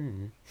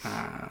hair?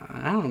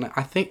 I don't know.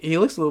 I think he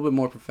looks a little bit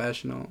more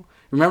professional.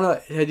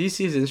 Remember, did you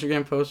see his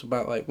Instagram post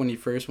about, like, when he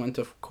first went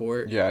to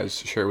court? Yeah, his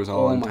shirt was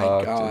all untucked. Oh,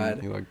 my God.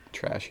 And he looked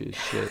trashy as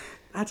shit.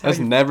 That's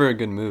never a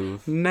good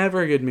move.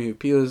 Never a good move.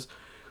 Because...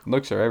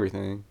 Looks are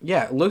everything.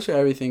 Yeah, looks are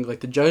everything.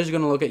 Like, the judge is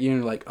going to look at you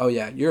and like, oh,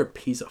 yeah, you're a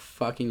piece of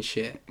fucking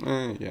shit.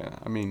 Yeah,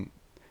 I mean,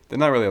 they're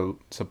not really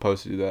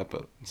supposed to do that,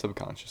 but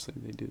subconsciously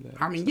they do that.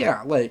 I mean,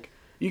 yeah, like,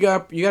 you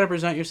got to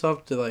present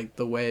yourself to, like,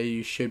 the way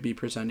you should be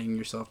presenting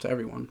yourself to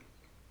everyone.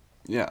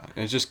 Yeah,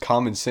 and it's just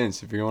common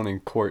sense if you're going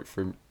in court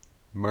for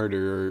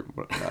murder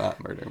or...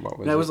 Not murder, what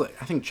was it? That was,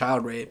 like, I think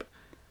child rape.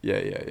 Yeah.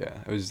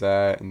 It was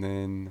that, and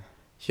then...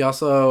 He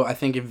also, I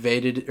think,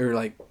 evaded, or,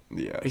 like...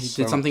 Yeah. He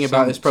did something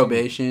about his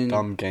probation.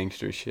 Dumb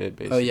gangster shit,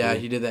 basically. Oh, yeah,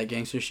 he did that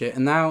gangster shit.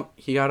 And now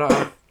he got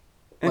off,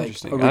 like,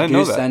 Interesting. a I didn't know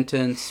reduced that.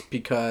 sentence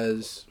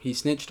because he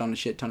snitched on a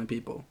shit ton of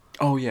people.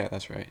 Oh, yeah,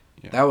 that's right.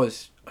 Yeah. That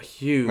was a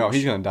huge... No,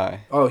 he's gonna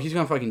die. Oh, he's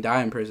gonna fucking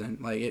die in prison.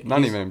 Like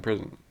Not even in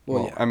prison.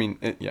 Well, yeah. I mean,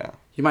 yeah.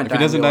 He might if die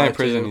he doesn't in real die in life,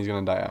 prison, too. he's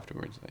gonna die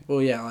afterwards. Like.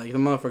 Well, yeah, like, the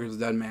motherfucker's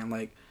dead, man.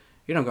 Like,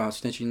 you don't go out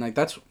snitching. Like,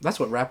 that's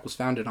what rap was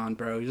founded on,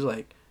 bro. He's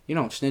like, you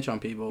don't snitch on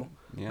people.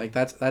 Yeah. Like,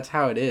 that's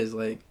how it is.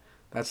 Like,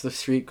 that's the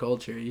street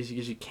culture.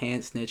 You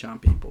can't snitch on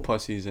people.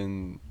 Plus, he's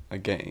in a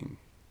gang.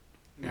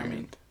 I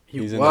mean,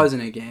 he was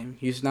in a gang.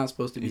 He's not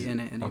supposed to be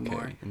in it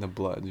anymore. Okay, in the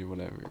Bloods or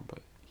whatever, but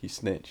he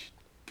snitched.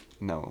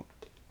 No,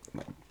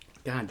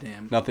 God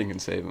damn. Nothing can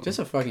save him. Just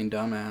a fucking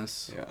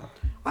dumbass. Yeah.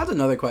 That's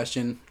another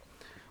question.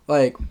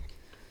 Like,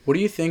 what do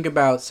you think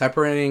about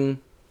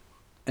separating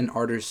an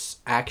artist's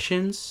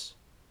actions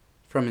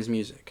from his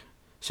music?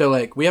 So,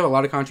 like, we have a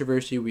lot of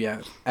controversy. We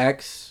have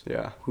X,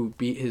 Yeah. who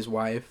beat his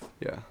wife.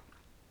 Yeah.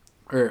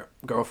 Or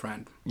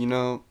girlfriend. You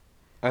know,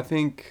 I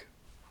think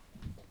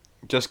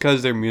just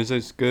because their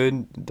music's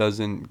good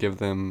doesn't give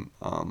them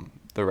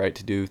the right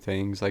to do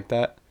things like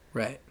that.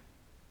 Right.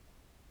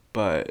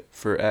 But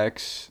for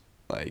X,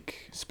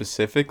 like,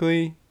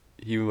 specifically,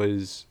 he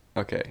was...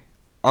 Okay,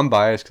 I'm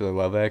biased because I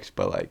love X,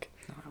 but,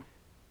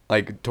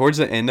 like, towards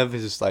the end of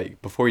his,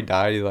 like, before he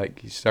died,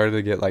 he started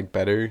to get, like,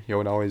 better. He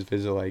would always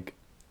visit, like,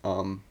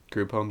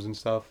 group homes and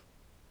stuff.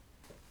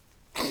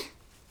 I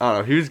don't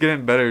know, he was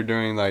getting better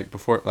during, like,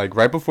 before, like,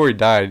 right before he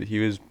died, he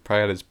was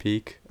probably at his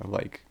peak of,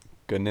 like,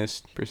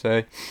 goodness, per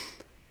se.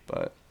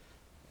 But...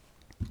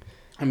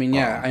 I mean,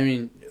 yeah,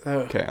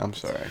 okay, I'm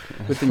sorry.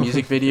 With the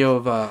music video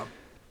of,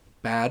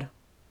 Bad?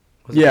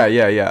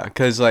 Yeah.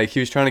 Because, like, he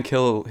was trying to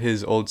kill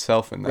his old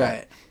self in that.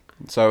 Right.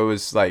 So it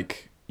was,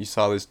 like, you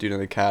saw this dude in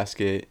the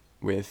casket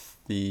with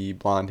the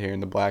blonde hair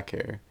and the black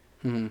hair.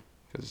 Mm-hmm.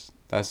 Because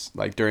that's,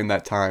 like, during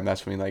that time,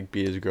 that's when he, like,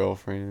 beat his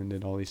girlfriend and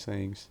did all these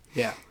things.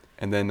 Yeah.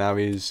 And then now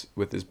he's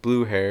with his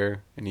blue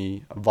hair, and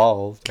he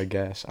evolved, I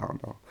guess. I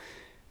don't know.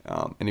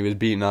 And he was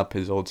beating up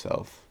his old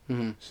self.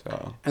 Mm-hmm.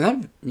 So. And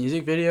that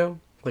music video,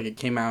 like, it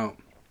came out,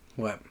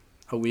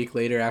 a week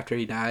later after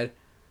he died?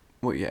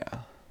 Well, yeah.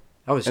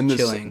 That was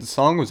chilling. The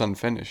song was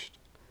unfinished.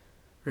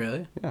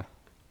 Really? Yeah.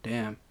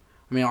 Damn.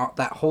 I mean,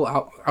 that whole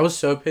I was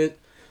so pissed.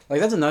 Like,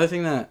 that's another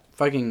thing that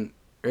fucking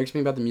irks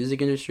me about the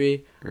music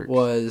industry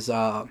was,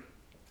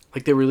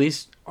 like, they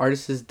release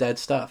artists' dead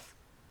stuff.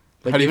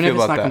 Like, How do you even feel if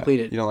it's about not that?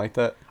 completed. You don't like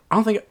that? I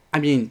don't think, I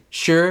mean,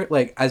 sure,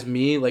 like, as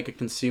me, like, a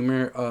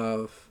consumer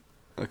of,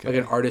 Okay. like,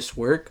 an artist's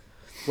work,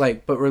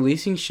 like, but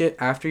releasing shit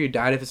after you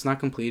died if it's not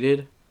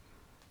completed,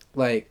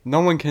 like... No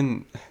one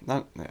can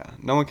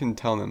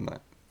tell them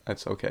that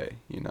that's okay,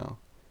 you know?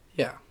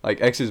 Yeah. Like,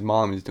 X's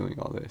mom is doing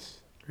all this.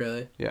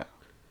 Really? Yeah.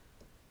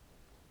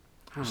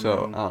 I don't I know.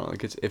 don't know,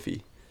 like, it's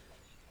iffy.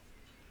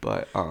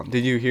 But,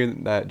 did you hear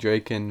that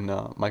Drake and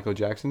Michael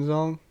Jackson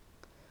song?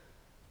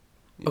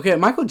 Okay,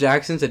 Michael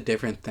Jackson's a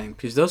different thing,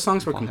 because those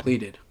songs were Why?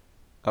 completed.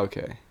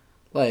 Okay.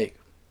 Like...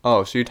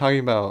 Oh, so you're talking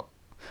about,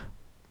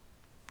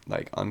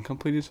 like,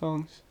 uncompleted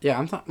songs? Yeah,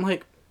 I'm talking,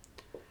 like...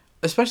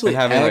 Especially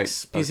having,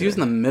 X, because he was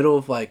in the middle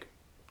of, like,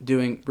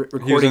 recording that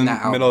album. He was in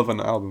the middle of an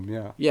album,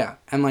 yeah. Yeah,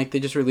 and, like, they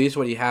just released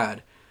what he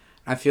had.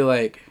 I feel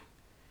like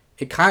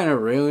it kind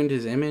of ruined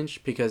his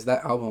image, because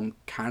that album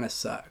kind of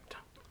sucked.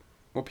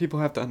 Well, people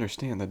have to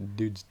understand that the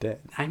dude's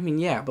dead. I mean,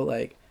 yeah, but,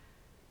 like,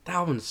 that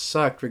album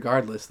sucked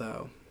regardless,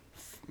 though.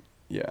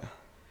 Yeah.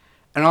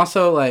 And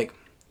also, like,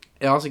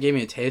 it also gave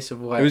me a taste of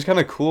what... It was kind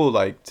of cool,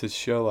 like, to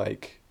show,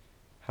 like,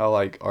 how,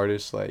 like,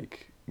 artists,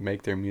 like,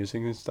 make their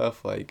music and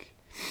stuff. Like,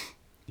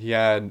 he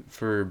had,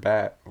 for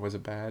Bad, was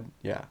it Bad?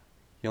 Yeah.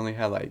 He only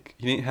had, like,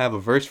 he didn't have a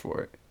verse for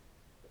it.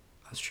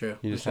 That's true.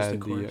 He just had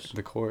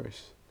the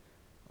chorus.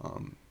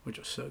 Which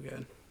was so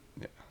good.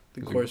 Yeah.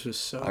 The chorus was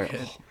so good.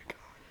 Oh, my God.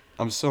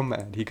 I'm so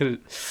mad. He could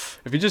have...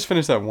 If he just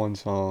finished that one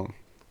song...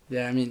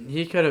 Yeah, I mean,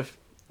 he could have...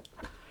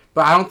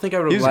 But I don't think I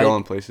would He's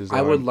going places.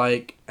 I would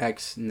like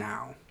X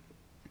now.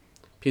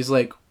 Because,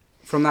 like,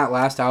 from that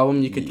last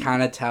album, you could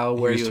kind of tell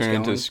where he was going. He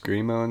was turning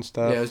into Screamo and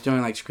stuff. Yeah, it was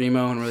doing, like,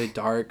 Screamo and really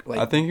dark. Like,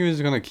 I think he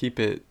was going to keep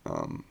it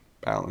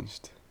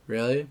balanced.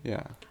 Really?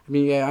 Yeah. I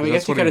mean, yeah, I That's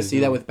guess you what he kind of was see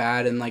that doing. with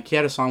Bad. And, like, he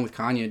had a song with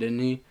Kanye, didn't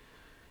he?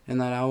 In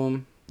that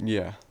album?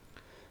 Yeah.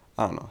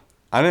 I don't know.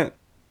 I didn't...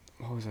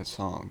 What was that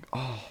song?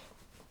 Oh.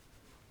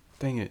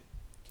 Dang it.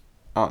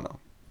 I don't know.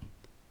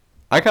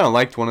 I kind of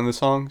liked one of the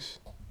songs.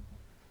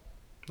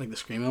 Like the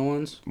Screamo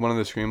ones? One of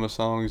the Screamo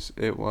songs,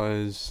 it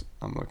was...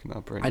 I'm looking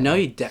up right now. I know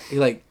he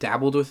like,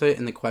 dabbled with it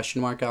in the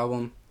Question Mark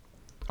album.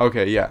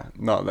 Okay, yeah.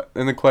 No,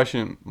 in the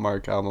Question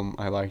Mark album,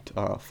 I liked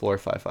Floor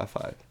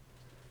 555.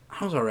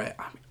 I was alright.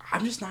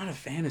 I'm just not a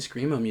fan of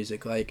Screamo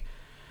music. Like...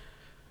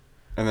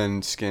 And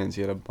then Skins,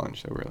 he had a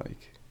bunch that were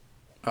like...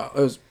 it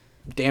was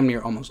damn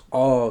near almost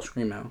all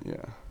Screamo.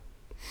 Yeah.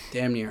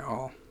 Damn near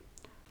all.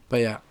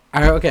 But yeah.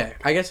 Okay,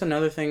 I guess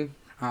another thing,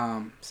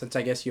 since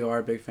I guess you are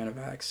a big fan of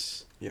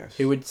X... Yes.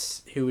 Who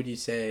would you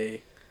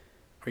say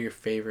are your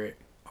favorite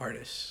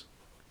artists?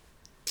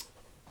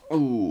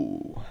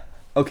 Ooh.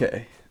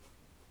 Okay.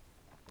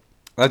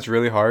 That's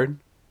really hard.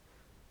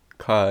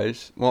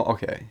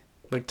 Okay.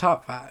 Like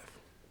top 5.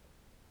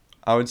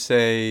 I would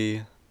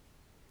say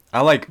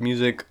I like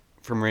music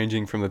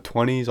ranging from the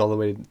 20s all the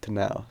way to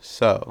now.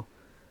 So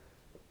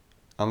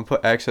I'm going to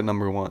put X at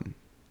number 1.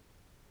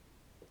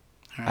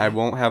 Right. I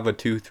won't have a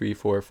 2, 3,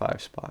 4,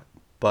 5 spot,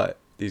 but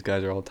these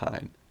guys are all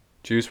tied.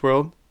 Juice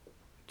WRLD.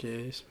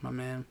 Jeez, my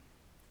man.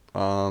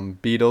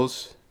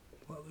 Beatles.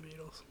 Love the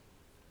Beatles.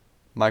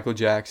 Michael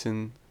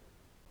Jackson.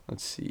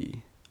 Let's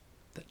see.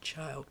 The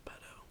child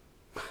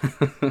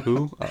pedo.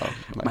 Who?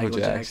 Michael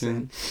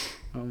Jackson.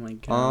 Oh my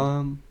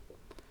God.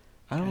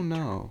 I don't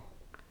know.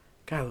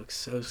 Guy looks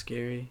so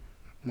scary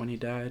when he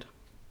died.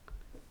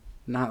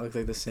 not look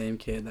like the same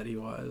kid that he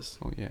was.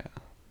 Oh yeah.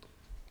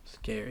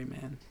 Scary,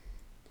 man.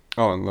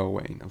 Oh, and Lil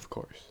Wayne, of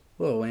course.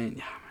 Lil Wayne,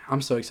 yeah,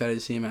 I'm so excited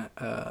to see him at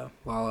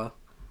Lala.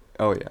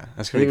 Oh yeah, that's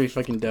It's gonna gonna be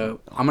fucking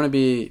dope. I'm gonna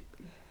be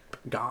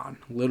gone,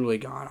 literally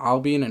gone. I'll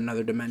be in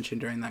another dimension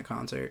during that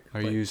concert.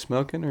 Are you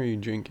smoking or are you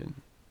drinking?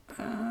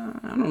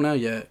 I don't know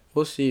yet.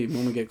 We'll see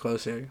when we get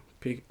closer.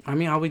 I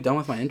mean, I'll be done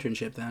with my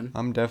internship then.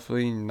 I'm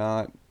definitely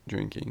not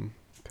drinking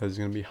because it's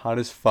gonna be hot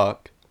as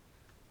fuck,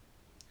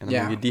 and I'm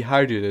gonna get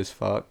dehydrated as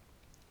fuck.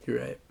 You're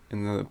right.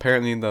 And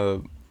apparently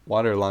the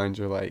water lines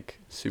are like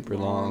super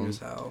long as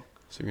hell.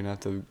 So you're gonna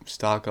have to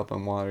stock up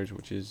on waters,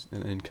 which is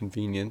an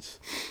inconvenience.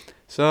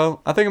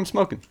 So I think I'm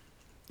smoking.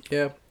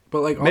 Yeah,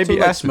 but like maybe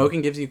also, like,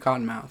 smoking gives you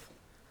cotton mouth.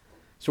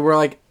 So we're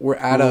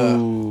at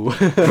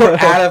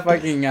a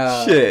fucking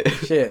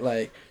shit.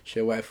 Like,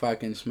 should I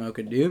fucking smoke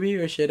a doobie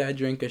or should I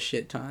drink a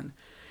shit ton?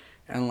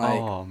 And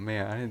like, oh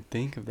man, I didn't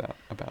think about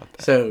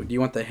that. So do you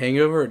want the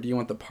hangover or do you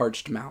want the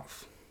parched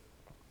mouth?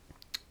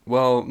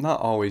 Well,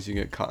 not always you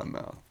get cotton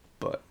mouth,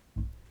 but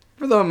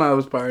for the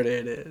most part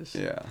it is.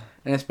 Yeah.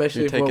 And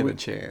especially you're taking a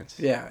chance.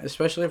 Yeah,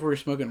 especially if we're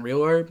smoking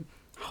real herb.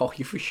 Oh,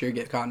 you for sure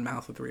get cotton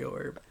mouth with real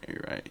herb.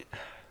 You're right.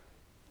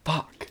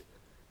 Fuck.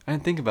 I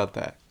didn't think about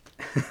that.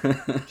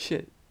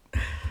 Shit.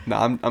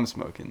 No, I'm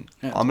smoking.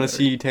 Yeah, I'm gonna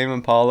see Tame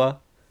Impala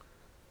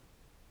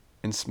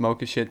and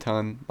smoke a shit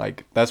ton.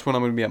 Like, that's when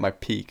I'm gonna be at my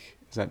peak,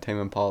 is at Tame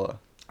Impala.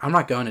 I'm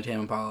not going to Tame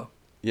Impala.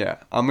 Yeah.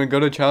 I'm gonna go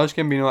to Childish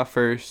Gambino at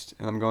first,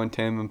 and I'm going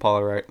Tame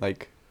Impala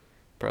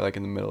probably like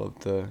in the middle of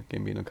the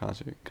Gambino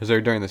concert, because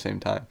they're during the same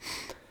time.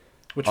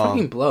 Which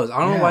fucking blows. I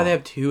don't know why they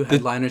have two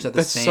headliners at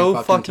the same fucking time.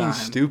 That's so fucking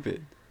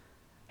stupid.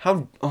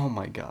 How? Oh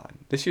my god.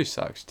 This year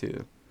sucks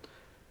too.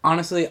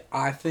 Honestly,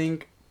 I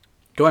think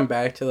going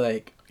back to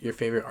like your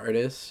favorite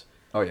artists.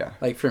 Oh yeah.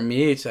 Like for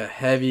me, it's a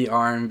heavy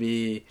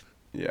R&B.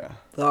 Yeah.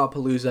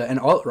 Lollapalooza and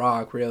alt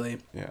rock, really.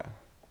 Yeah.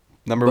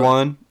 Number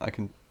one, I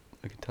can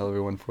tell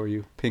everyone for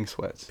you. Pink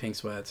Sweats. Pink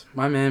Sweats.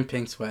 My man,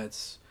 Pink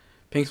Sweats.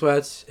 Pink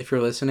Sweats, if you're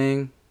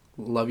listening,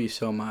 love you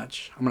so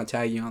much. I'm gonna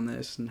tag you on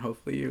this, and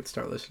hopefully you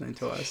start listening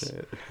to us.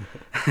 Shit.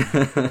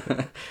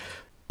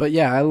 But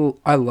yeah,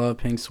 I love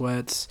Pink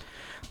Sweats.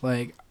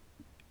 Like,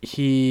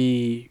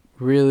 he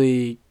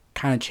really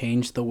kind of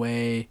changed the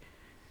way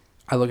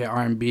I look at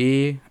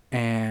R&B,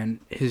 and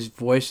his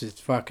voice is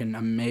fucking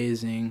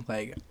amazing.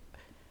 Like,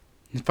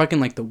 fucking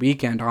like The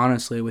Weeknd,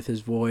 honestly, with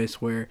his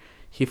voice, where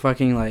he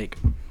fucking like,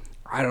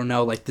 I don't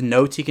know, like the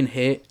notes he can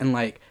hit, and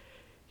like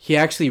he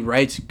actually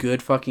writes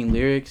good fucking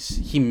lyrics.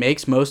 He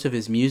makes most of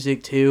his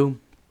music too,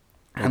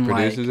 and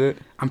produces it.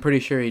 I'm pretty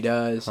sure he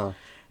does. Huh.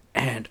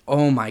 And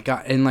oh my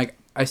god, and like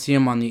I see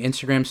him on the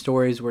Instagram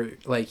stories where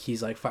like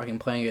he's like fucking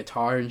playing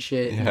guitar and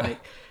shit. Yeah. And like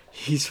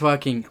he's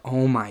fucking,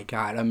 oh my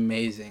god,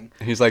 amazing.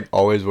 He's like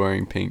always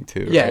wearing pink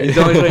too. Yeah, right? He's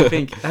always wearing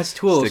pink. That's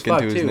cool as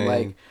fuck to too.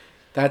 Like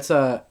that's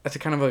a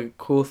kind of a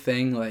cool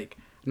thing. Like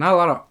not a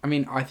lot of, I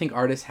mean, I think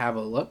artists have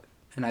a look,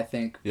 and I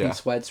think Pink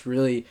Sweats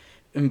really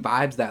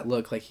imbibes that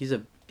look. Like he's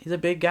a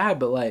big guy,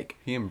 but like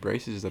he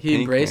embraces the pink.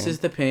 He embraces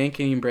the pink,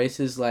 and he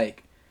embraces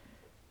like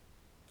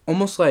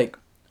almost like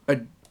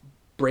a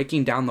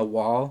breaking down the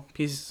wall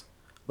piece.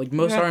 Like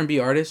most R&B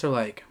artists are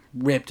like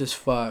ripped as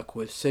fuck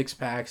with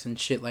 6-packs and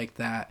shit like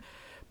that,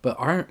 but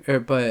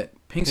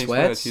Pink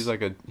Sweats, he's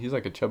like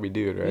a chubby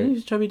dude, right?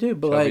 He's a chubby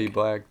dude, but chubby like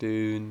black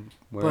dude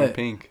wearing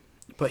pink.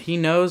 But he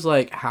knows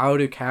like how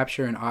to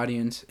capture an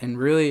audience, and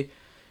really,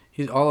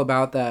 he's all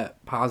about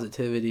that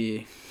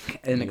positivity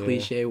in a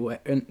cliche way,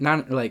 and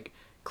not like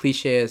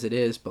cliche as it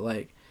is, but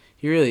like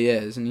he really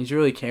is, and he's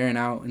really caring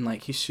out, and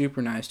like he's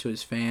super nice to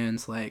his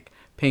fans, like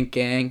Pink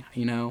Gang,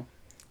 you know.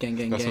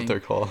 Gang. That's what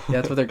they're called. Yeah,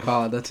 that's what they're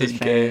called. That's his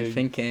fans.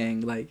 Pink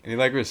Gang. Like, and he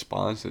like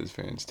responds to his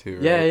fans too,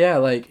 right? Yeah.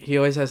 Like he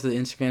always has the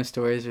Instagram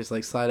stories. There's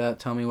like, slide up,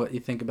 tell me what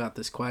you think about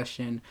this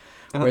question.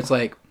 Where it's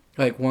like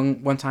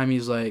one time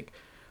he's like,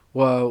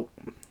 well,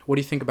 what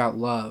do you think about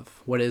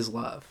love? What is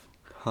love?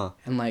 Huh.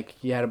 And like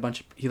he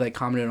like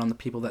commented on the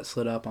people that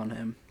slid up on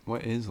him.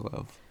 What is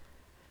love?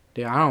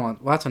 Dude, I don't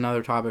want. Well, that's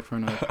another topic for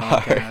another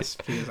podcast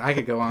because I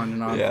could go on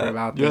and on for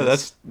about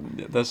this.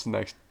 Yeah, that's the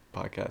next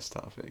podcast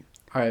topic.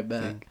 All right,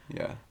 bet.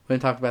 Yeah. We're gonna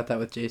talk about that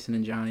with Jason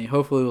and Johnny.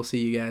 Hopefully, we'll see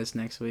you guys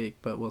next week,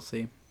 but we'll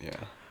see.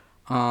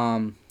 Yeah.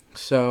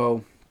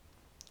 So,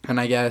 and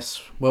I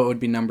guess what would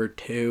be number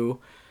 2?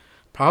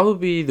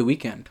 Probably The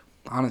Weeknd.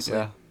 Honestly,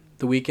 yeah.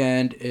 The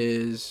Weeknd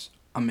is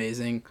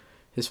amazing.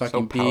 His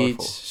fucking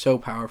beats so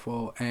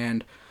powerful,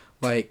 and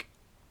like,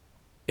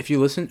 if you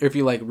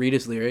like read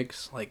his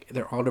lyrics, like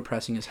they're all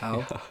depressing as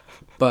hell,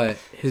 but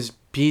his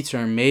beats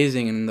are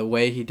amazing, and the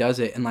way he does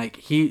it, and like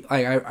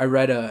I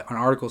read an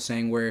article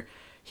saying where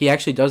he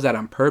actually does that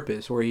on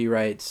purpose, where he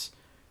writes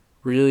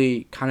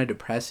really kind of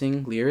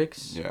depressing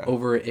lyrics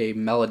over a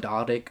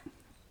melodic.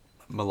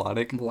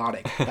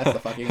 That's the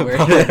fucking word.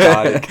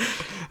 Melodic.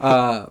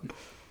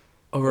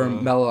 Over a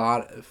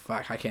melodic.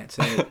 Fuck, I can't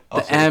say it.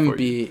 The M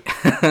beat.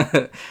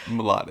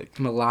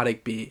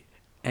 Melodic beat,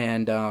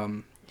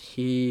 and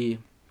he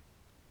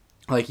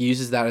like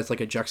uses that as like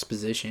a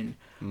juxtaposition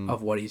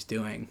of what he's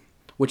doing,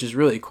 which is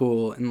really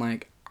cool, and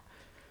like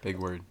big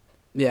word.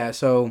 Yeah,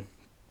 so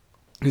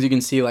as you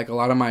can see, like a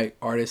lot of my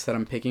artists that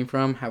I'm picking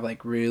from have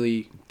like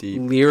really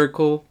Deep.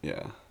 lyrical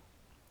Yeah.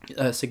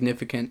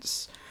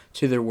 significance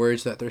to their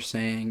words that they're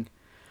saying.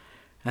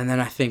 And then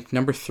I think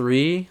number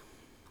 3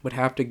 would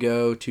have to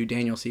go to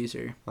Daniel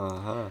Caesar.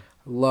 Uh-huh.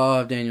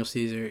 Love Daniel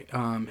Caesar.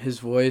 His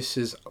voice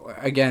is,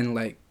 again,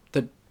 like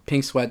the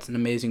Pink Sweat's an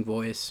amazing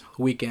voice.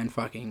 Weekend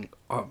fucking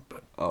Oh.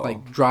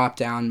 like drop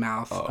down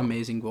mouth, Oh.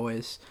 amazing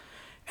voice.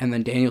 And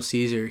then Daniel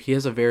Caesar, he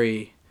has a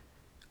very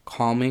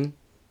calming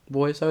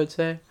voice, I would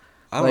say.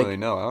 I don't Like, really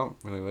know. I don't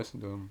really listen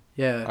to him.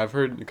 yeah, I've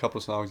heard a couple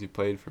songs he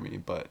played for me,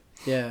 but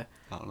yeah.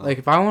 I don't know. Like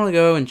if I want to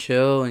go and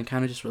chill and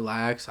kind of just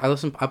relax, I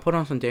put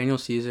on some Daniel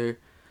Caesar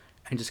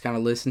and just kind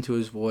of listen to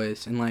his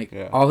voice. And like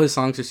Yeah. all his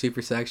songs are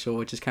super sexual,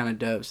 which is kind of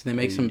dope. So they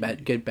make some Hey.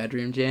 good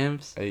bedroom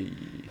jams. Hey.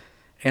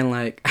 And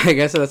like I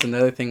guess that's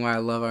another thing why I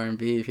love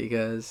R&B,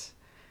 because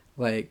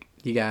like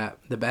you got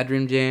the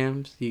bedroom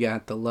jams, you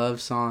got the love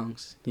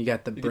songs, you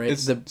got the break.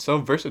 It's so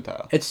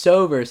versatile. It's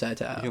so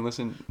versatile. You can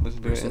listen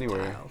to it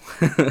anywhere.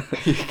 Versatile.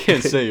 You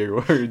can't say your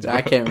words, bro.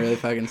 I can't really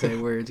fucking say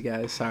words,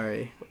 guys.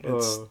 Sorry.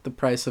 It's the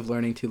price of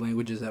learning 2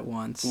 languages at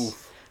once.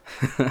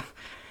 Oof.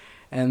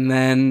 And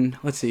then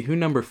let's see, who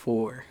number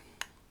 4?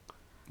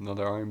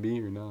 Another R&B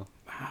or no?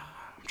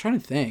 I'm trying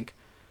to think.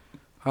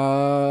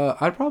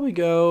 I'd probably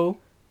go.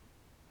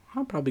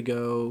 I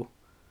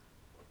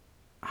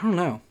don't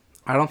know.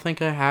 I don't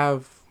think I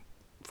have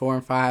 4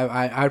 and 5.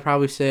 I'd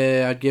probably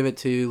say I'd give it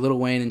to Lil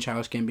Wayne and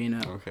Childish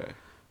Gambino. Okay.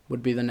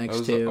 Would be the next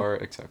Those 2. are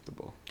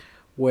acceptable.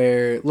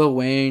 Where Lil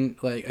Wayne,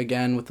 like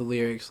again with the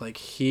lyrics, like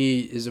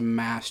he is a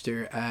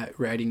master at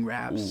writing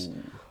raps.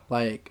 Ooh.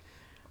 Like,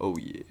 Oh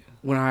yeah.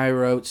 when I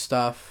wrote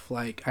stuff,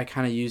 like I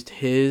kind of used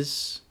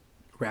his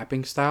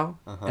rapping style,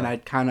 and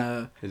I'd kind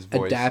of his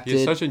voice. adapted. He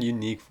has such a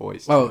unique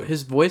voice. Oh, too.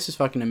 his voice is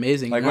fucking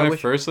amazing. Like and when I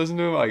first listened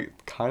to him, I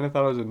kind of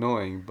thought it was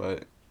annoying,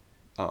 but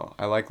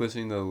I like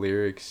listening to the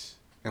lyrics,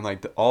 and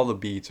like all the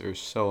beats are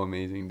so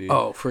amazing, dude.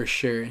 Oh, for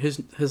sure.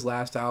 His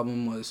last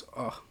album was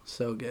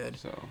so good.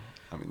 So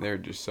I mean, they're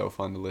just so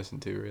fun to listen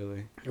to,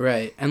 really.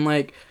 Right, and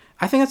like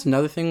I think that's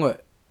another thing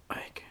what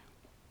like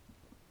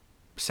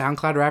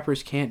SoundCloud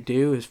rappers can't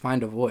do is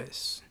find a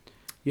voice.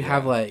 You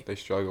have like they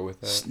struggle with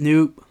that.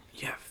 Snoop,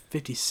 you have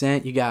 50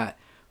 Cent, you got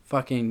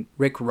fucking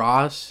Rick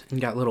Ross, and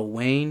you got Lil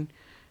Wayne,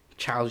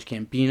 Childish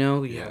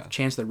Gambino, you have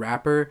Chance the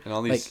Rapper, and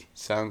all these like,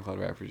 SoundCloud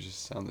rappers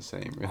just sound the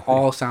same, really.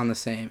 All sound the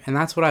same, and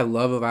that's what I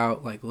love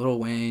about like Lil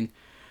Wayne,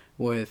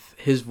 with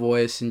his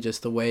voice and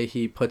just the way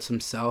he puts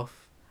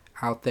himself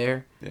out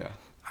there. Yeah,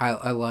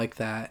 I like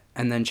that.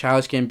 And then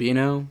Childish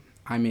Gambino,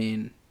 I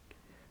mean,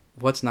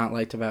 what's not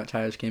liked about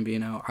Childish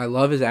Gambino? I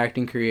love his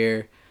acting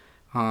career.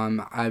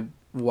 I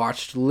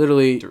watched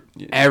literally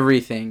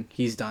everything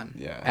he's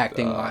done,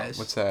 acting wise.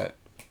 What's that?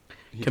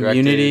 He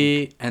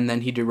Community, directed, and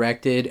then he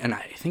directed, and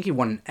I think he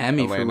won an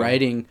Emmy for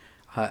writing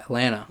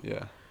Atlanta.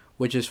 Yeah,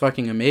 which is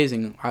fucking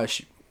amazing. I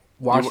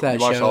watched that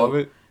show. You watched all of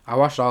it? I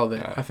watched all of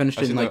it. Yeah. I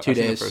finished it in like 2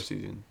 days. The first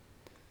season.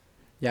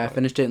 Yeah, I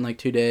finished it in like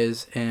 2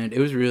 days, and it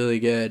was really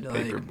good.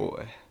 Paper like,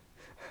 boy.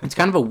 It's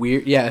kind of a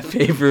weird,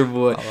 paper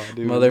boy,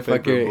 dude,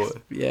 motherfucker. Paper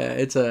boy. Yeah,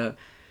 it's about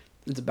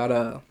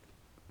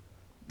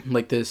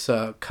this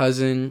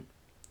cousin,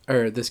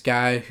 or this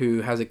guy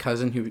who has a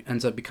cousin who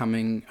ends up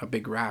becoming a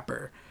big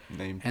rapper.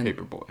 Named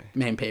Paperboy.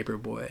 Named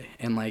Paperboy.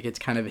 And like it's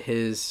kind of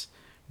his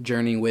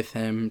journey with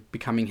him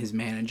becoming his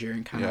manager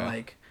and kind of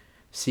like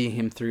seeing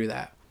him through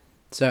that.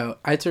 So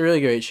it's a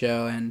really great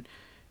show, and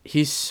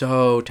he's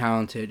so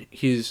talented.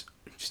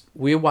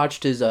 We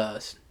watched his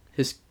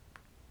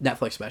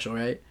Netflix special,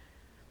 right?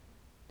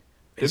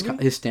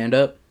 His stand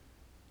up.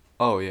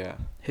 Oh yeah.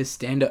 His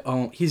stand up.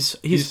 Oh, he's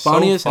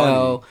funny so as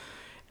hell,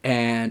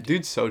 and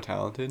dude's so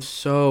talented.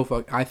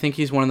 I think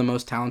he's one of the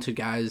most talented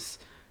guys,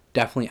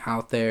 definitely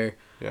out there.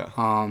 Yeah.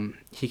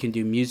 He can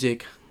do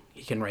music.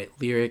 He can write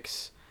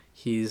lyrics.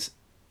 He's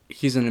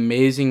an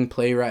amazing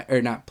screenwriter.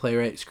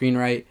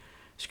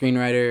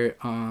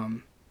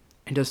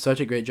 And does such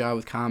a great job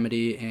with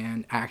comedy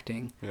and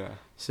acting. Yeah.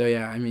 So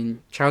yeah, I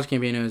mean, Childish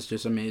Gambino is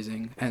just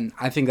amazing, and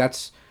I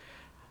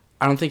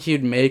don't think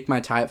he'd make my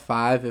top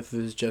 5 if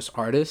it was just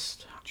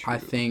artist. True. I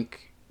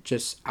think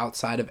just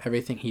outside of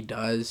everything he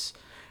does,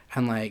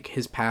 and like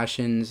his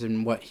passions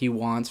and what he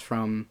wants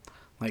from,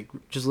 like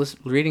just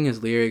reading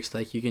his lyrics,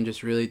 like you can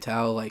just really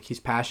tell like he's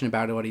passionate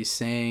about what he's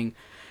saying,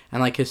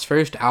 and like his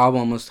first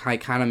album was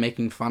like kind of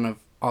making fun of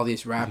all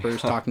these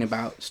rappers talking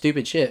about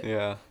stupid shit.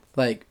 Yeah.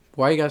 Like,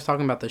 why are you guys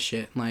talking about this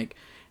shit?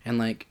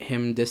 And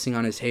him dissing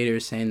on his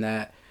haters, saying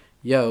that,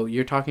 yo,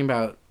 you're talking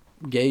about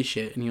gay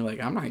shit, and you're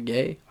like, I'm not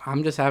gay.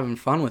 I'm just having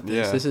fun with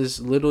this. Yeah. This is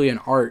literally an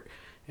art,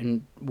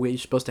 and we're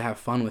supposed to have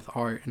fun with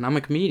art. And I'm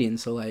a comedian,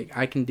 so like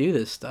I can do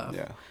this stuff.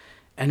 Yeah.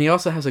 And he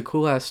also has a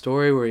cool ass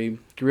story where he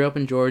grew up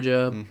in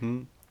Georgia,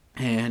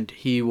 and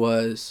he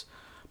was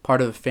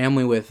part of a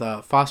family with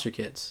foster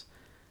kids.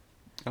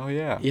 Oh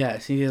yeah. Yeah,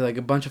 so he had like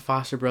a bunch of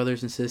foster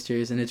brothers and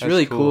sisters, and it's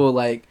really cool.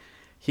 Like,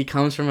 he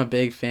comes from a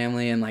big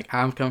family, and like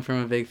I've come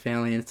from a big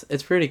family, and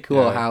it's pretty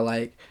cool how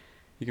like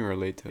You can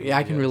relate to him. Yeah,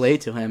 I can relate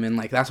to him, and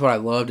like that's what I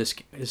loved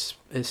his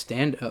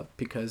stand up,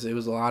 because it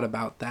was a lot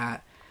about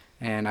that,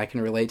 and I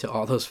can relate to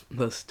all those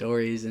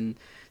stories and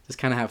just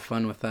kind of have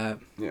fun with that.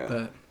 Yeah.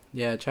 But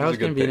yeah, Childish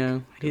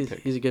Gambino,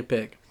 he's a good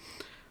pick.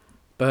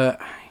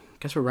 But I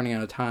guess we're running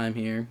out of time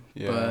here.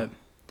 Yeah. But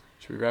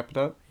should we wrap it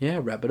up? Yeah,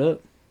 wrap it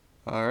up.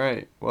 All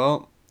right.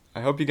 Well, I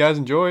hope you guys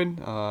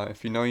enjoyed.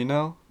 If you know, you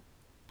know.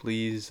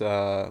 Please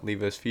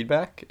leave us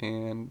feedback,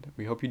 and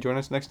we hope you join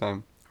us next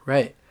time.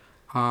 Right.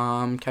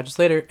 Catch us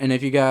later. And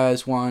if you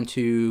guys want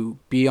to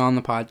be on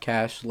the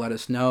podcast, let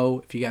us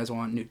know. If you guys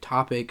want new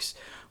topics,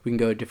 we can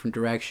go a different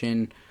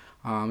direction.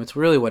 It's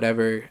really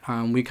whatever.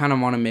 We kind of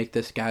want to make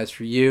this, guys,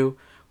 for you.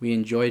 We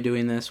enjoy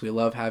doing this. We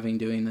love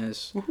doing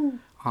this.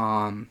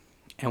 And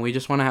we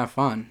just want to have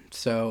fun.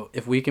 So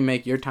if we can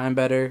make your time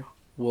better,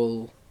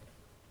 we'll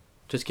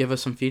just give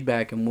us some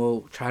feedback, and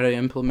we'll try to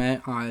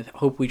implement.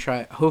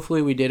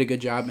 Hopefully we did a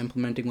good job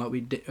implementing what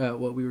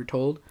we were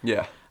told.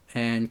 Yeah.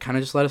 And kind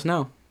of just let us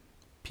know.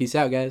 Peace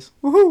out, guys.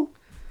 Woohoo!